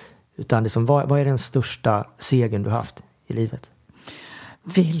sport, utan liksom, vad är den största segern du har haft i livet?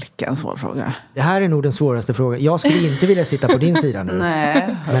 Vilken svår fråga. Det här är nog den svåraste frågan. Jag skulle inte vilja sitta på din sida nu.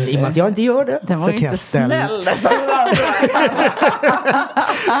 Nej. Men i och med att jag inte gör det, den var så ju kan inte jag ställa... snäll.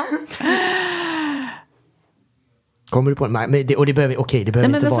 Kommer du på en? Nej, och det behöver inte vara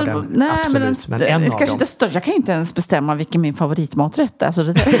den absolut, men en av kanske dem. inte störst. Jag kan ju inte ens bestämma vilken min favoritmaträtt är. Alltså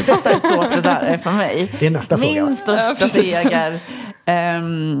det fattar jag svårt det där är för mig. Det är nästa fråga. Min största seger.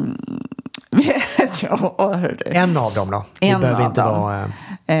 En av dem då? Det behöver inte vara...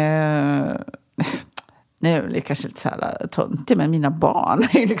 Nu är det kanske lite så här töntigt, men mina barn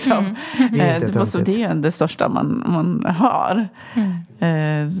är liksom, det är det största man har.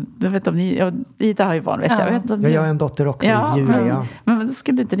 Jag vet om ni, Ida har ju barn, vet jag. Vet om jag har en dotter också, Julia. Men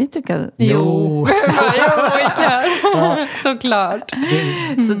skulle inte ni tycka? Jo. Såklart.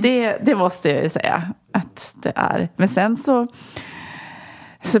 Så det måste jag ju säga att det är. Men sen så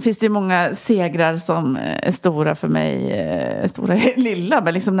finns det ju många segrar som är stora för mig, stora är lilla,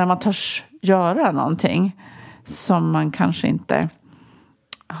 men liksom när man törs göra någonting som man kanske inte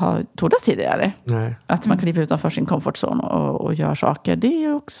har tordas tidigare. Nej. Att man kliver utanför sin komfortzon och gör saker, det är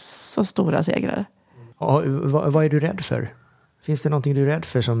ju också stora segrar. Ja, vad är du rädd för? Finns det någonting du är rädd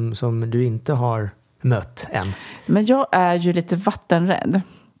för som du inte har mött än? Men jag är ju lite vattenrädd.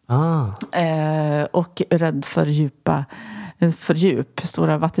 Och rädd för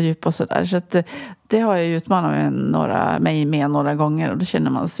stora vattendjup och sådär. Så att det har jag ju utmanat mig med några gånger, och då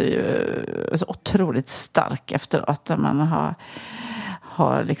känner man sig ju så otroligt stark efteråt, att man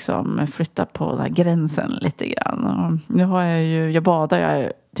har liksom flyttat på den här gränsen lite grann. Och nu har jag badar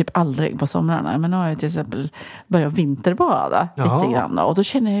jag typ aldrig på somrarna, men nu har jag till exempel börjat vinterbada lite grann, och då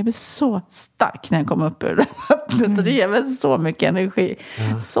känner jag mig så stark när jag kommer upp ur vattnet, och det ger mig så mycket energi.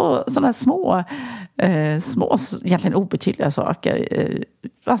 Sådana små egentligen obetydliga saker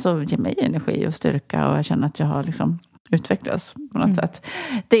alltså ger mig energi och styrka, och jag känner att jag har liksom utvecklats på något sätt.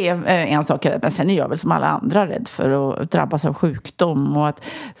 Det är en sak, men sen är jag väl som alla andra rädd för att drabbas av sjukdom, och att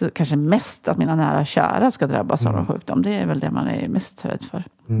kanske mest att mina nära och kära ska drabbas av sjukdom. Det är väl det man är mest rädd för.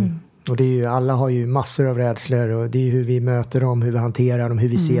 Och det är ju, alla har ju massor av rädslor, och det är ju hur vi möter dem, hur vi hanterar dem, hur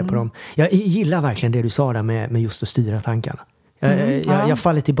vi ser på dem. Jag gillar verkligen det du sa där med just att styra tankarna. Jag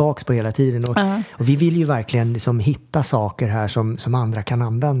faller tillbaks på hela tiden, och vi vill ju verkligen liksom hitta saker här som andra kan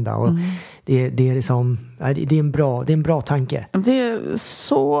använda, och det är liksom, det är en bra tanke. Det är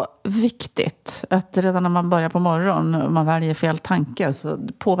så viktigt att redan när man börjar på morgonen och man väljer fel tanke, så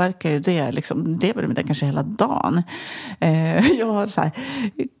påverkar ju det liksom, det var det kanske hela dagen. Jag har så här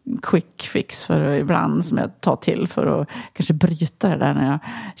quick fix för ibland som jag tar till för att kanske bryta det där när jag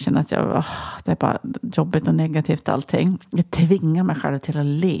känner att det är bara jobbigt och negativt allting. Jag tvingar mig själv till att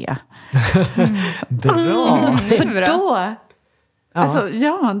le. Bra! För då alltså,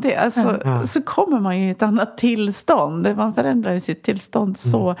 gör man det så kommer man ju i ett annat tillstånd. Man förändrar ju sitt tillstånd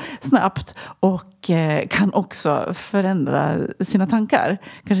så snabbt, och kan också förändra sina tankar.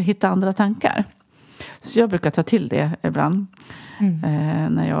 Kanske hitta andra tankar. Så jag brukar ta till det ibland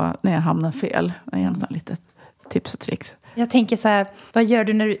när jag hamnar fel. Det är en sån litet tips och tricks. Jag tänker så här, vad gör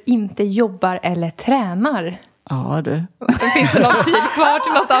du när du inte jobbar eller tränar? Ja, du. Finns det någon tid kvar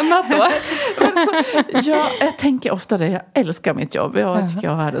till något annat då? Jag tänker ofta det. Jag älskar mitt jobb. Jag tycker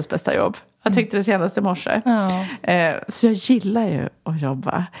jag har världens bästa jobb. Jag tänkte det senaste i morse. Så jag gillar ju att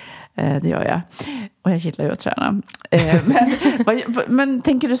jobba. Det gör jag. Och jag gillar ju att träna. Men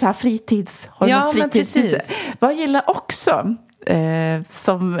tänker du så här fritids? Har du någon fritids? Vad jag gillar också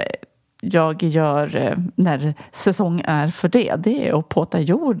som jag gör när säsong är för det är att påta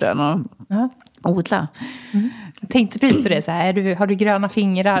jorden och odla. Jag tänkte precis på det, så här, har du gröna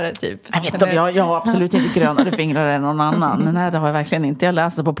fingrar typ? Jag vet inte, jag har absolut inte grönare fingrar än någon annan. Nej, det har jag verkligen inte. Jag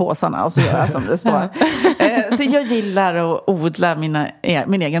läser på påsarna och så gör jag som det står. Så jag gillar att odla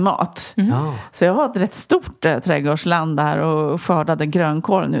min egen mat. Så jag har ett rätt stort trädgårdsland där och skördade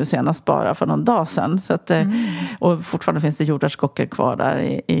grönkål nu senast bara för någon dag sedan. Så att, och fortfarande finns det jordärtskockor kvar där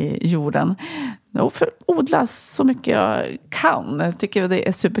i jorden. Och för odla så mycket jag kan. Jag tycker det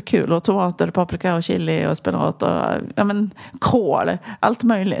är superkul. Och tomater, paprika och chili och spenat och kål. Allt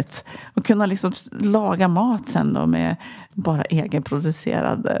möjligt. Och kunna liksom laga mat sen då med bara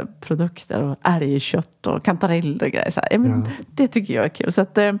egenproducerade produkter. Och älgkött och kantareller och grejer. Så här. Det tycker jag är kul. Så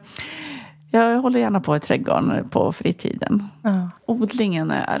att, Jag håller gärna på i trädgården på fritiden.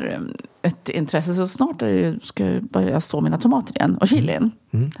 Odlingen är ett intresse. Så snart ska jag börja så mina tomater igen. Och chilin.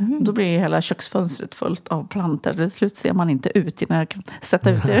 Då blir hela köksfönstret fullt av planter. Till slut ser man inte ut innan jag kan sätta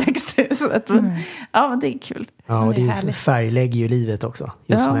ut det i växthuset. Men det är kul. Ja, och det färglägger ju livet också.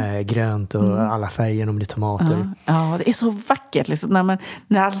 Just med grönt och alla färger om det är tomater. Ja, det är så vackert liksom,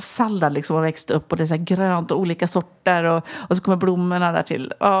 när all sallad liksom har växt upp och det är så här grönt och olika sorter och så kommer blommorna där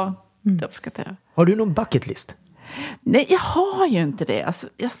till. Ja, det uppskattar jag. Har du någon bucket list? Nej, jag har ju inte det. Alltså,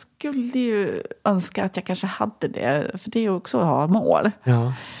 jag skulle ju önska att jag kanske hade det. För det är ju också att ha mål.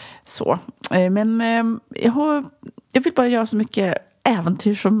 Ja. Så. Men jag vill bara göra så mycket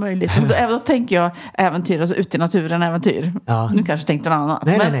äventyr som möjligt. Så då tänker jag äventyr, alltså ut i naturen äventyr. Ja. Nu kanske tänkte något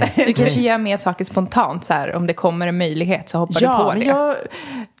annat. Nej. Du kanske gör mer saker spontant så här. Om det kommer en möjlighet så hoppar du på det.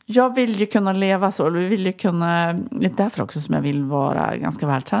 Jag vill ju kunna leva så. Vi vill ju kunna, det är därför också som jag vill vara ganska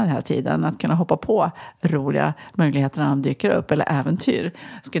vältränad hela tiden. Att kunna hoppa på roliga möjligheter när de dyker upp. Eller äventyr.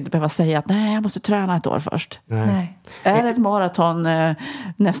 Jag ska inte behöva säga att nej, jag måste träna ett år först. Nej. Är det ett maraton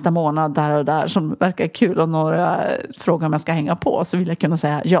nästa månad där och där som verkar kul och några frågar om jag ska hänga på, så vill jag kunna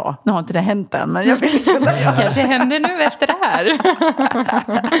säga ja. Nu har inte det hänt än, men jag vill kunna göra det. Kanske händer nu efter det här.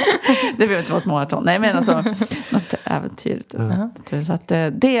 Det behöver inte vara ett maraton. Nej, men alltså något äventyr. Så att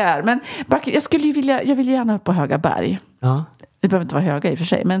det är, men jag vill gärna upp på höga berg. Ja. Det behöver inte vara höga i och för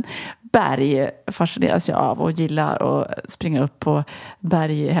sig, men berg fascineras jag av och gillar att springa upp på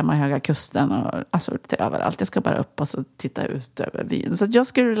berg hemma i Höga Kusten och alltså lite överallt. Jag ska bara upp och så titta ut över vyn. Så jag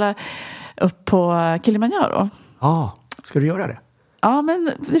skulle vilja upp på Kilimanjaro. Ja, ska du göra det? Ja,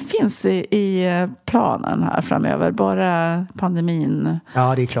 men det finns i planen här framöver. Bara pandemin det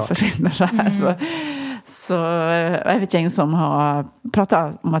är klart. Försvinner så här. Så jag vet ett gäng som har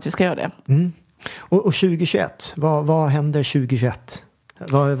pratat om att vi ska göra det. Och 2021, vad händer 2021?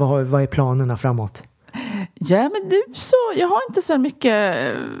 Vad är planerna framåt? Ja, men jag har inte så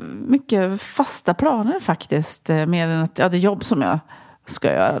mycket fasta planer faktiskt. Mer än att det är jobb som jag ska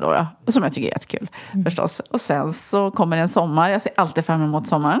göra då. Som jag tycker är jättekul förstås. Och sen så kommer det en sommar. Jag ser alltid fram emot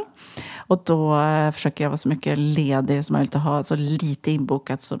sommaren. Och då försöker jag vara så mycket ledig som möjligt och ha så lite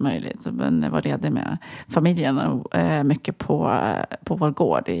inbokat som möjligt. Men vara ledig med familjen och mycket på vår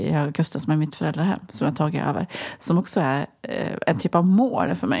gård i Höga Kusten som är mitt föräldrahem. Som jag tagit över. Som också är en typ av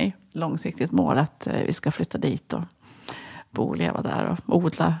mål för mig. Långsiktigt mål att vi ska flytta dit och bo och leva där och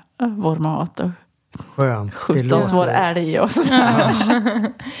odla vår mat och skönt. Skjuta oss vår älg och sådär.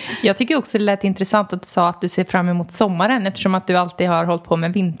 Jag tycker också det lät intressant att du sa att du ser fram emot sommaren eftersom att du alltid har hållit på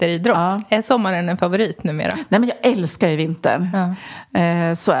med vinteridrott. Ja. Är sommaren en favorit numera? Nej, men jag älskar ju vintern.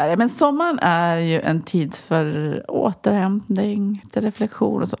 Ja. Så är det. Men sommaren är ju en tid för återhämtning, till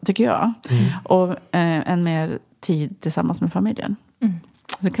reflektion och så, tycker jag. Och en mer tid tillsammans med familjen.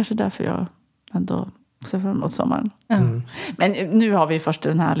 Det är kanske därför jag ändå ser fram emot sommaren. Men nu har vi först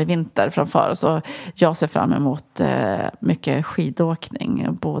en härlig vinter framför oss. Och jag ser fram emot mycket skidåkning.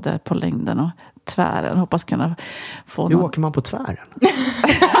 Både på längden och tvären. Hoppas kunna få Hur åker man på tvären?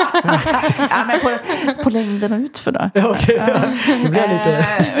 Ja, men på längden och utför då. Okay. Det blir lite...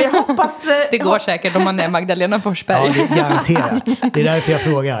 jag hoppas... det går säkert om man är Magdalena Forsberg. Ja, det är garanterat. Det är därför jag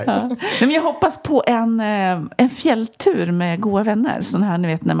frågar. Ja. Men jag hoppas på en fjälltur med goda vänner. Sån här, ni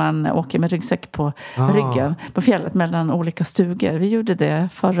vet, när man åker med ryggsäck på ryggen på fjället mellan olika stugor. Vi gjorde det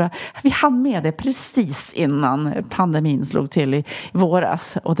vi hann med det precis innan pandemin slog till i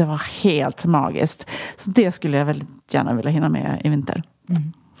våras. Och det var helt magiskt. Så det skulle jag väldigt gärna vilja hinna med i vinter.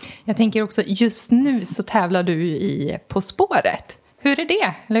 Jag tänker också, just nu så tävlar du i På spåret. Hur är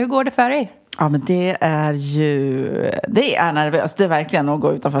det? Eller hur går det för dig? Ja, men det är nervöst. Det är verkligen att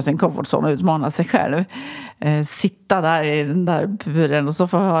gå utanför sin comfortzone och utmana sig själv. Sitta där i den där buren och så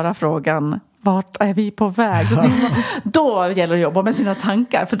få höra frågan: vart är vi på väg? Då gäller det att jobba med sina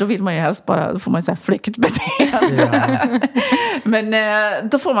tankar. För då vill man ju helst då får man ju så här flyktbeteende. Men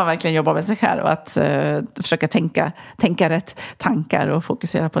då får man verkligen jobba med sig själv. Och att försöka tänka rätt tankar och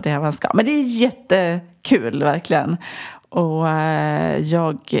fokusera på det man ska. Men det är jättekul, verkligen. Och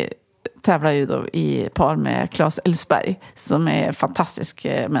jag tävlar ju då i par med Claes Elfsberg. Som är en fantastisk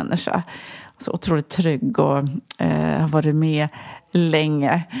människa. Så otroligt trygg och har varit med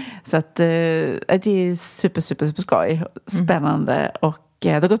länge. Så att det är super skoj. Spännande. Och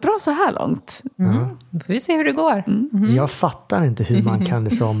det har gått bra så här långt. Då får vi se hur det går. Jag fattar inte hur man kan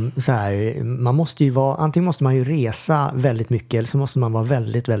det som så här. Man måste ju antingen måste man ju resa väldigt mycket. Eller så måste man vara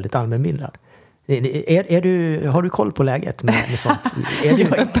väldigt, väldigt allmänbildad. Har du koll på läget med sånt?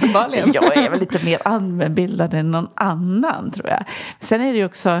 Uppenbarligen. Jag är väl lite mer allmänbildad än någon annan, tror jag. Sen är det ju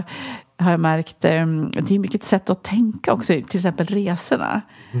också, har jag märkt, det är mycket sätt att tänka också, till exempel resorna.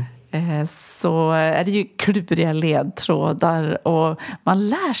 så är det ju kluriga ledtrådar och man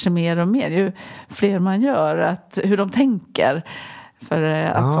lär sig mer och mer ju fler man gör hur de tänker för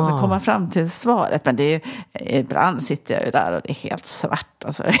att man ska komma fram till svaret. Men det är, ibland sitter jag ju där och det är helt svart.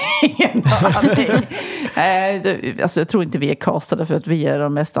 Alltså, alltså, jag tror inte vi är castade för att vi är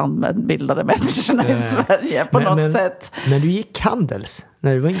de mest anbildade människorna i Sverige på något sätt. Men du gick Handels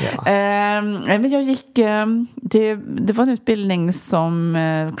när du var yngre? Men jag gick... det var en utbildning som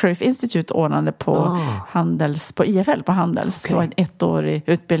Cruyff Institute ordnade på Handels, på IFL på Handels. Så en 1-årig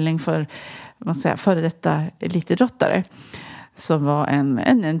utbildning för före detta elitidrottare. Som var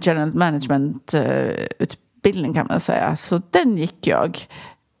en general management utbildning kan man säga. Så den gick jag.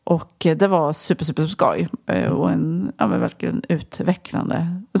 Och det var super skoj. Och verkligen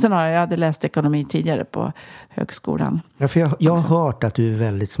utvecklande. Och sen jag hade läst ekonomi tidigare på högskolan. Ja, för jag har hört att du är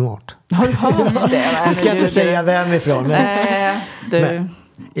väldigt smart. Har du hört det? Du ska inte säga vem ifrån. Men,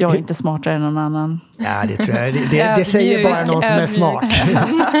 jag är inte smartare än någon annan. Ja, det tror jag. Det säger bara någon som är smart.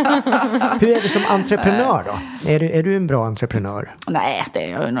 Hur är du som entreprenör då? Är du en bra entreprenör? Nej,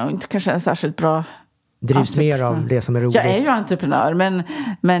 det är jag nog inte kanske särskilt bra. Drivs mer av det som är roligt? Jag är ju entreprenör,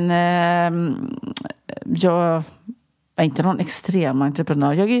 men jag är inte någon extrem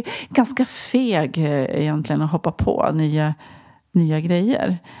entreprenör. Jag är ganska feg egentligen att hoppa på nya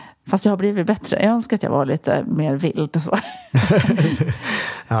grejer. Fast jag har blivit bättre. Jag önskar att jag var lite mer vild och så.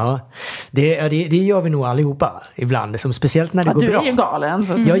 Ja, det gör vi nog allihopa ibland. Speciellt när det går bra. Du är ju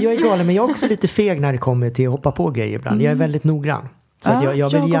galen. Jag är galen, men jag är också lite feg när det kommer till att hoppa på grejer ibland. Jag är väldigt noggrann. Så att jag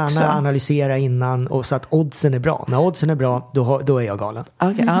vill gärna också analysera innan och så att oddsen är bra. När oddsen är bra, då är jag galen.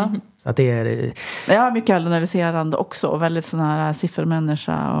 Okay, så att det är... Jag har mycket analyserande också. Och väldigt sån här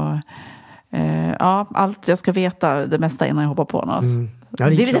siffermänniska. Och, allt jag ska veta det mesta innan jag hoppar på något. Ja,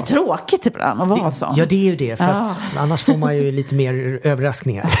 det är lite tråkigt ibland att vara sån. Ja, det är ju det. För att annars får man ju lite mer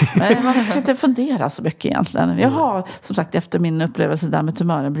överraskningar. Men man ska inte fundera så mycket egentligen. Jag har, som sagt, efter min upplevelse där med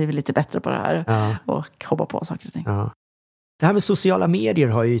tumören blivit lite bättre på det här. Och hoppa på saker och ting. Ja. Det här med sociala medier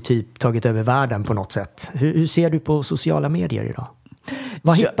har ju typ tagit över världen på något sätt. Hur ser du på sociala medier idag?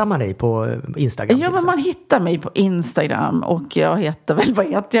 Vad hittar man dig på Instagram? Ja, men man hittar mig på Instagram. Och jag heter väl, vad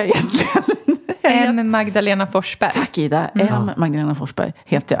heter jag egentligen? Magdalena Forsberg. Tack Ida. Magdalena Forsberg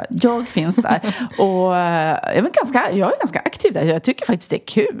heter jag. Jag finns där. Och jag är ganska aktiv där. Jag tycker faktiskt det är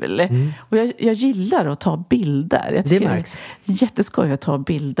kul. Och jag gillar att ta bilder. Jag tycker det är jätteskoj att ta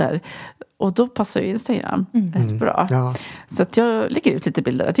bilder. Och då passar ju Instagram rätt bra. Ja. Så att jag lägger ut lite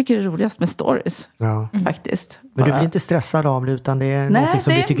bilder. Jag tycker det är roligast med stories. Ja. Faktiskt. Men du blir inte stressad av det, utan det är något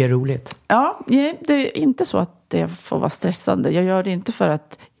som du tycker är roligt? Ja, det är inte så att det får vara stressande. Jag gör det inte för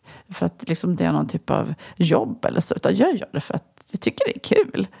att liksom det är någon typ av jobb eller så. Utan jag gör det för att jag tycker det är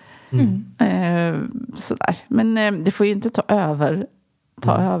kul. Sådär. Men det får ju inte ta över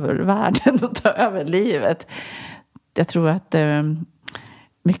världen och ta över livet. Jag tror att...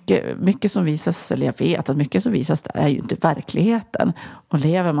 Mycket som visas, eller jag vet att mycket som visas där är ju inte verkligheten. Och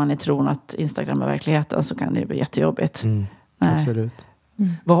lever man i tron att Instagram är verkligheten så kan det bli jättejobbigt. Absolut.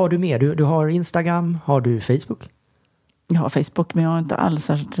 Vad har du mer? Du har Instagram, har du Facebook? Jag har Facebook, men jag är inte alls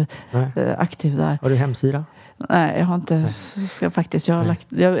särskilt aktiv där. Har du hemsida? Nej, jag har inte.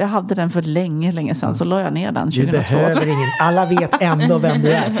 Jag hade den för länge sedan, så la jag ner den 2002. Du behöver ingen. Alla vet ändå vem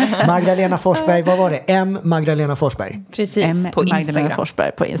du är. Magdalena Forsberg, vad var det? Magdalena Forsberg. Precis, på Instagram. Magdalena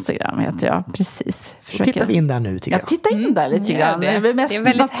Forsberg på Instagram heter jag. Precis. Tittar vi in där nu, tycker jag. Titta in där lite grann. Det är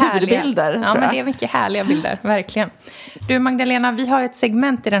mest naturbilder. Ja, men det är mycket härliga bilder, verkligen. Du Magdalena, vi har ett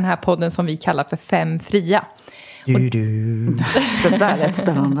segment i den här podden som vi kallar för 5 fria. Det där är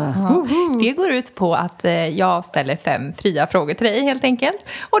spännande. Det går ut på att jag ställer 5 fria frågor till dig helt enkelt.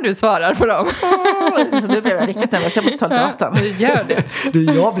 Och du svarar på dem. Så nu blev jag riktigt nervös. Jag måste ta lite vatten. Gör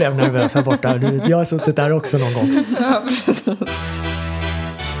det. Jag blev nervös här borta. Jag har suttit där också någon gång. Ja, precis.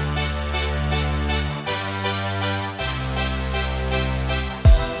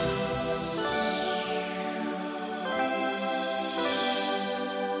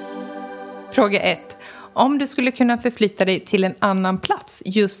 Fråga 1. Om du skulle kunna förflytta dig till en annan plats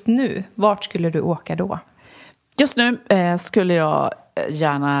just nu, vart skulle du åka då? Just nu skulle jag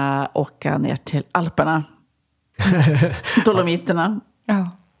gärna åka ner till Alperna. Dolomiterna. Ja,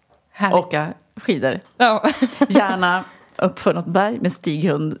 härligt. Åka skidor. Ja. Gärna upp för något berg med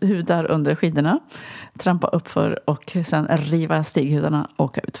stighudar under skidorna. Trampa upp för och sen riva stighudarna och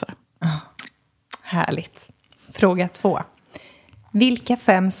åka utför. Ja. Härligt. Fråga 2. Vilka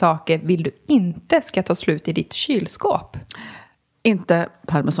 5 saker vill du inte ska ta slut i ditt kylskåp? Inte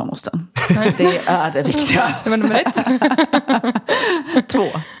parmesanosten. Det är det viktigaste. Det var nummer 1. 2.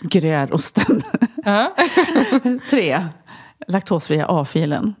 Grönosten. 3. Laktosfria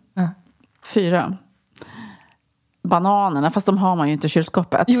A-filen. 4. Bananerna, fast de har man ju inte i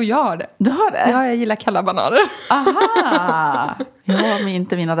kylskåpet. Jo, jag har det. Du har det? Ja, jag gillar kalla bananer. Aha! Jag har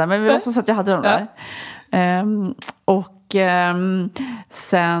inte mina där, men vi låtsas att jag hade dem där.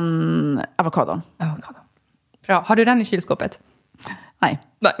 Sen avokado. Bra. Har du den i kylskåpet? Nej.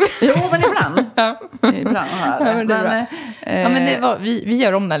 Jo, men ibland. Ibland har jag det. Ja, men det är bra. Vi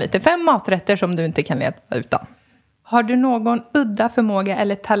gör om den lite. 5 maträtter som du inte kan leva utan. Har du någon udda förmåga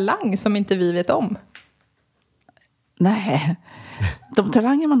eller talang som inte vi vet om? Nej. De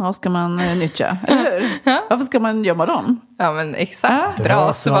talanger man har ska man nyttja, eller hur? Varför ska man gömma dem? Ja, men exakt.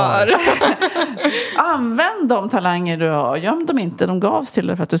 Bra svar. Använd de talanger du har. Göm dem inte. De gavs till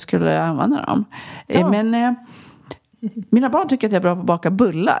dig för att du skulle använda dem. Men mina barn tycker att jag är bra på att baka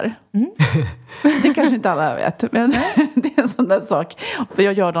bullar. Det kanske inte alla vet. Men det är en sån där sak. För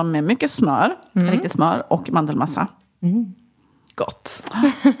jag gör dem med mycket smör. Riktigt smör och mandelmassa. Gott.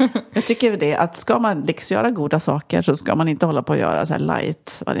 Jag tycker det att ska man liksom göra goda saker så ska man inte hålla på att göra så här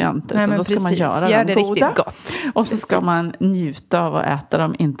light-varianter. Nej, utan då ska man göra dem goda. Gott. Och så ska man njuta av att äta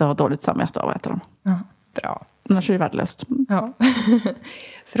dem. Inte ha dåligt samvete av att äta dem. Ja, bra. Annars är det värdelöst. Ja.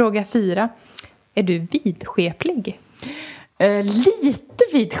 Fråga 4. Är du vidskeplig? Lite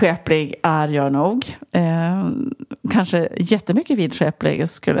vidskeplig är jag nog. Kanske jättemycket vidskeplig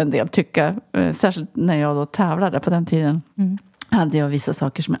skulle en del tycka. Särskilt när jag då tävlade på den tiden. Hade jag vissa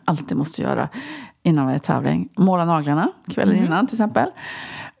saker som jag alltid måste göra innan varje tävling. Måla naglarna kvällen innan till exempel.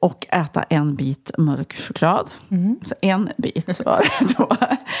 Och äta en bit mörk choklad. Så en bit var det då.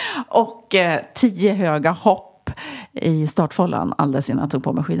 Och 10 höga hopp i startfållan alldeles innan jag tog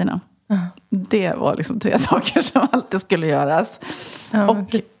på mig skidorna. Det var liksom 3 saker som alltid skulle göras.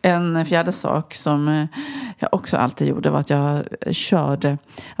 Och en fjärde sak som jag också alltid gjorde var att jag körde,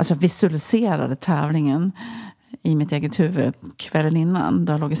 alltså jag visualiserade tävlingen i mitt eget huvud kvällen innan,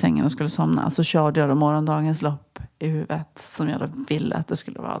 då jag låg i sängen och skulle somna. Så körde jag då morgondagens lopp i huvudet som jag då ville att det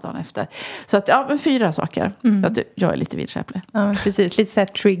skulle vara dagen efter. Så att 4 saker. Att jag är lite vidskeplig. Ja, precis. Lite så här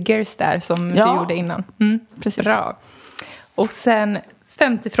triggers där som du gjorde innan. Precis. Bra. Och sen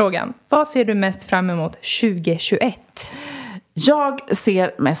 5:e frågan. Vad ser du mest fram emot 2021? Jag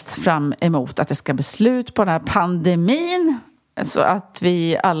ser mest fram emot att det ska bli slut på den här pandemin. Så att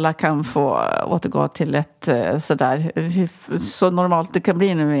vi alla kan få återgå till ett sådär, så normalt det kan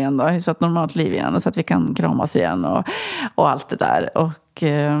bli nu igen då. Så ett normalt liv igen. Och så att vi kan kramas igen och allt det där. Och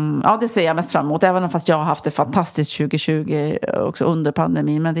det ser jag mest fram emot. Även fast jag har haft det fantastiskt 2020 också under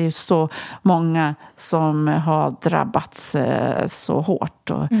pandemin. Men det är ju så många som har drabbats så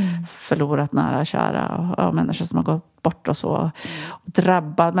hårt. Och förlorat nära kära. Och människor som har gått bort och så.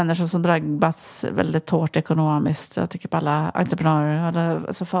 Och människor som drabbats väldigt hårt ekonomiskt. Jag tycker på alla entreprenörer,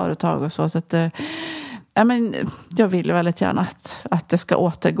 alltså företag och så. Så att jag vill väldigt gärna att det ska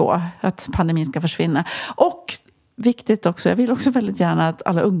återgå. Att pandemin ska försvinna. Och viktigt också, jag vill också väldigt gärna att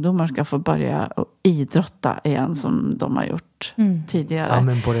alla ungdomar ska få börja idrotta igen som de har gjort tidigare.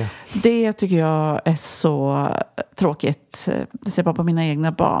 Amen på det. Det tycker jag är så tråkigt. Jag ser bara på mina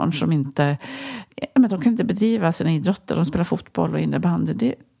egna barn som inte, men de kan inte bedriva sina idrotter. De spelar fotboll och innebandy.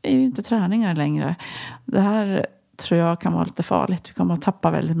 Det är ju inte träningar längre. Det här tror jag kan vara lite farligt. Vi kommer att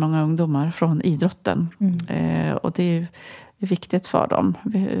tappa väldigt många ungdomar från idrotten. Och det är viktigt för dem.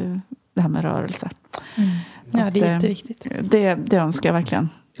 Det här med rörelse. Ja, det är jätteviktigt. Det önskar jag verkligen.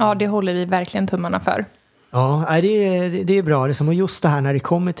 Ja, det håller vi verkligen tummarna för. Ja, det är bra. Och just det här när det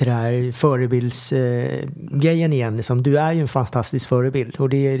kommer till det här förebildsgrejen igen. Du är ju en fantastisk förebild. Och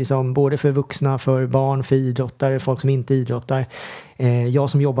det är både för vuxna, för barn, för idrottare, folk som inte idrottar. Jag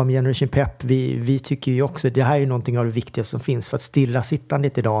som jobbar med Generation Pep, vi tycker ju också det här är någonting av det viktigaste som finns. För att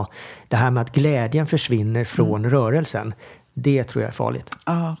stillasittandet idag, det här med att glädjen försvinner från rörelsen. Det tror jag är farligt.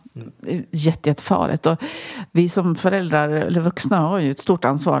 Ja, jättefarligt. Och vi som föräldrar eller vuxna har ju ett stort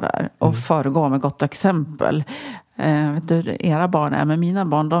ansvar där. Och föregå med gott exempel. Vet du, era barn är, men mina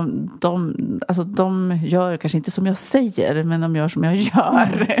barn, de gör kanske inte som jag säger, men de gör som jag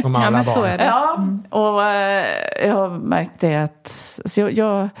gör. Som alla men barn. så är det. Ja, och jag har märkt det att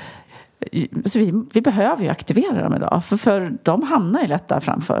vi behöver ju aktivera dem idag. För de hamnar ju lätt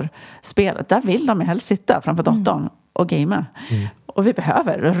framför spelet. Där vill de helst sitta framför datorn och gamea. Och vi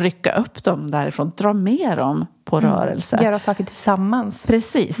behöver rycka upp dem därifrån. Dra med dem på rörelse. Göra saker tillsammans.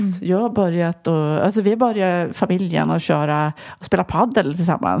 Precis. Jag har börjat vi har börjat familjen att köra och spela paddel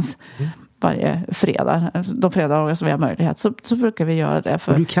tillsammans. varje fredag. De fredagar som vi har möjlighet så brukar vi göra det.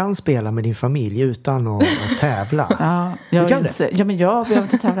 Och du kan spela med din familj utan att tävla. Ja, jag behöver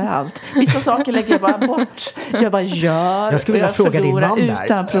inte tävla i allt. Vissa saker lägger jag bara bort. Jag bara gör. Jag skulle vilja fråga din man där.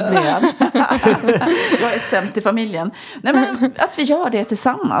 Utan problem. Jag är sämst i familjen. Nej, men att vi gör det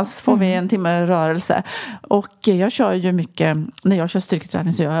tillsammans får vi en timme rörelse. Och jag kör ju mycket, när jag kör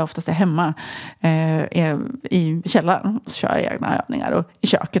styrketräning så gör jag oftast det hemma. I källaren så kör jag egna övningar och i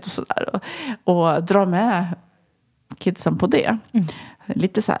köket och sådär. Och drar med kidsen på det.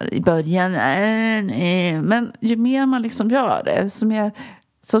 Lite så här i början. Men ju mer man liksom gör det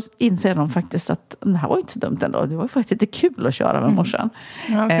så inser de faktiskt att det här var inte så dumt ändå. Det var faktiskt lite kul att köra med morsan.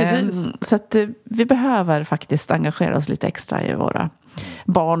 Ja, precis. Så att vi behöver faktiskt engagera oss lite extra i våra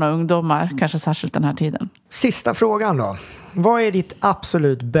barn och ungdomar. Kanske särskilt den här tiden. Sista frågan då. Vad är ditt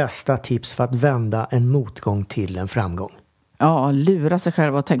absolut bästa tips för att vända en motgång till en framgång? Ja, lura sig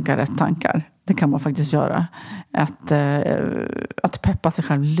själv och tänka rätt tankar. Det kan man faktiskt göra. Att peppa sig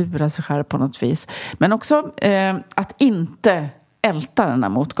själv, lura sig själv på något vis. Men också att inte älta den här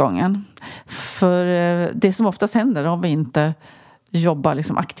motgången. För det som oftast händer om vi inte jobbar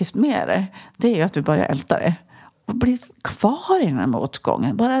liksom aktivt med det är ju att vi börjar älta det. Och blir kvar i den här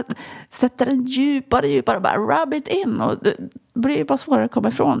motgången. Bara sätter den djupare och bara rub it in. Och det blir bara svårare att komma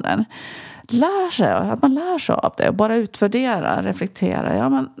ifrån den. Att man lär sig av det och bara utvärdera, reflektera. Ja,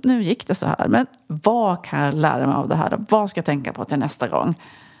 men nu gick det så här. Men vad kan jag lära mig av det här? Vad ska jag tänka på till nästa gång?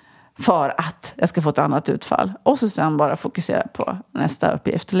 För att jag ska få ett annat utfall. Och så sen bara fokusera på nästa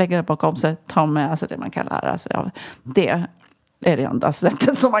uppgift. Lägga det bakom sig, ta med sig det man kan lära sig av. Det är det enda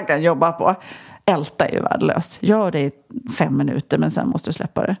sättet som man kan jobba på. Älta är ju värdelöst. Gör det i 5 minuter men sen måste du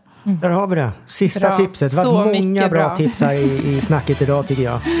släppa det. Där har vi det. Sista tipset. Det var många bra tips här i snacket idag tycker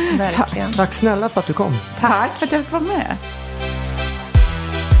jag. Tack snälla för att du kom. Tack för att jag kom med.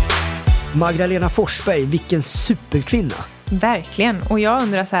 Magdalena Forsberg, vilken superkvinna. Verkligen. Och jag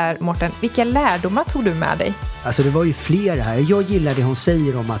undrar så här, Mårten, vilka lärdomar tog du med dig? Alltså det var ju flera här. Jag gillar det hon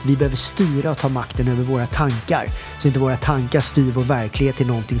säger om att vi behöver styra och ta makten över våra tankar. Så inte våra tankar styr vår verklighet till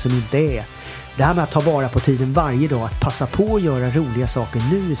någonting som inte är. Det här med att ta vara på tiden varje dag, att passa på att göra roliga saker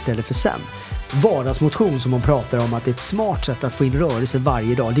nu istället för sen. Vardagsmotion som hon pratar om, att det är ett smart sätt att få in rörelse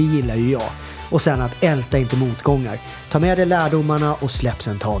varje dag, det gillar ju jag. Och sen att älta inte motgångar. Ta med dig lärdomarna och släpp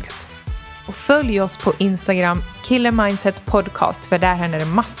sen taget. Och följ oss på Instagram, Killer Mindset Podcast, för där händer det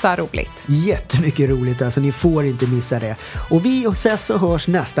massa roligt. Jättemycket roligt, alltså ni får inte missa det. Och vi ses och hörs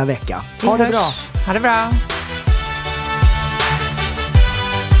nästa vecka. Ha det bra! Ha det bra!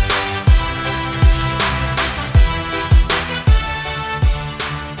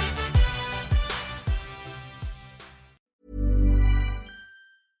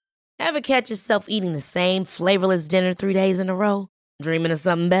 Ever catch yourself eating the same flavorless dinner 3 days in a row? Dreaming of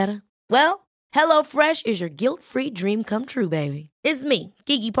something better? Well, HelloFresh is your guilt-free dream come true, baby. It's me,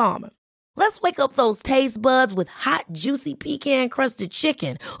 Keke Palmer. Let's wake up those taste buds with hot, juicy pecan-crusted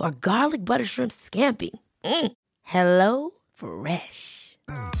chicken or garlic butter shrimp scampi. Hello Fresh.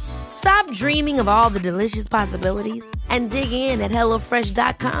 Stop dreaming of all the delicious possibilities and dig in at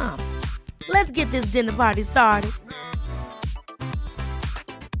HelloFresh.com. Let's get this dinner party started.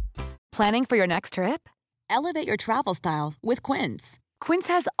 Planning for your next trip? Elevate your travel style with Quince. Quince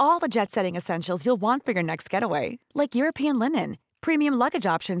has all the jet-setting essentials you'll want for your next getaway, like European linen, premium luggage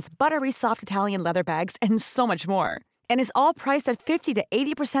options, buttery soft Italian leather bags, and so much more. And is all priced at 50 to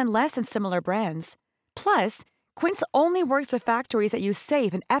 80% less than similar brands. Plus, Quince only works with factories that use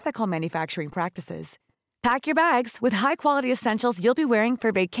safe and ethical manufacturing practices. Pack your bags with high-quality essentials you'll be wearing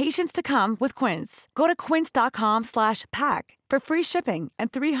for vacations to come with Quince. Go to quince.com/pack for free shipping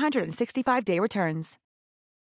and 365-day returns.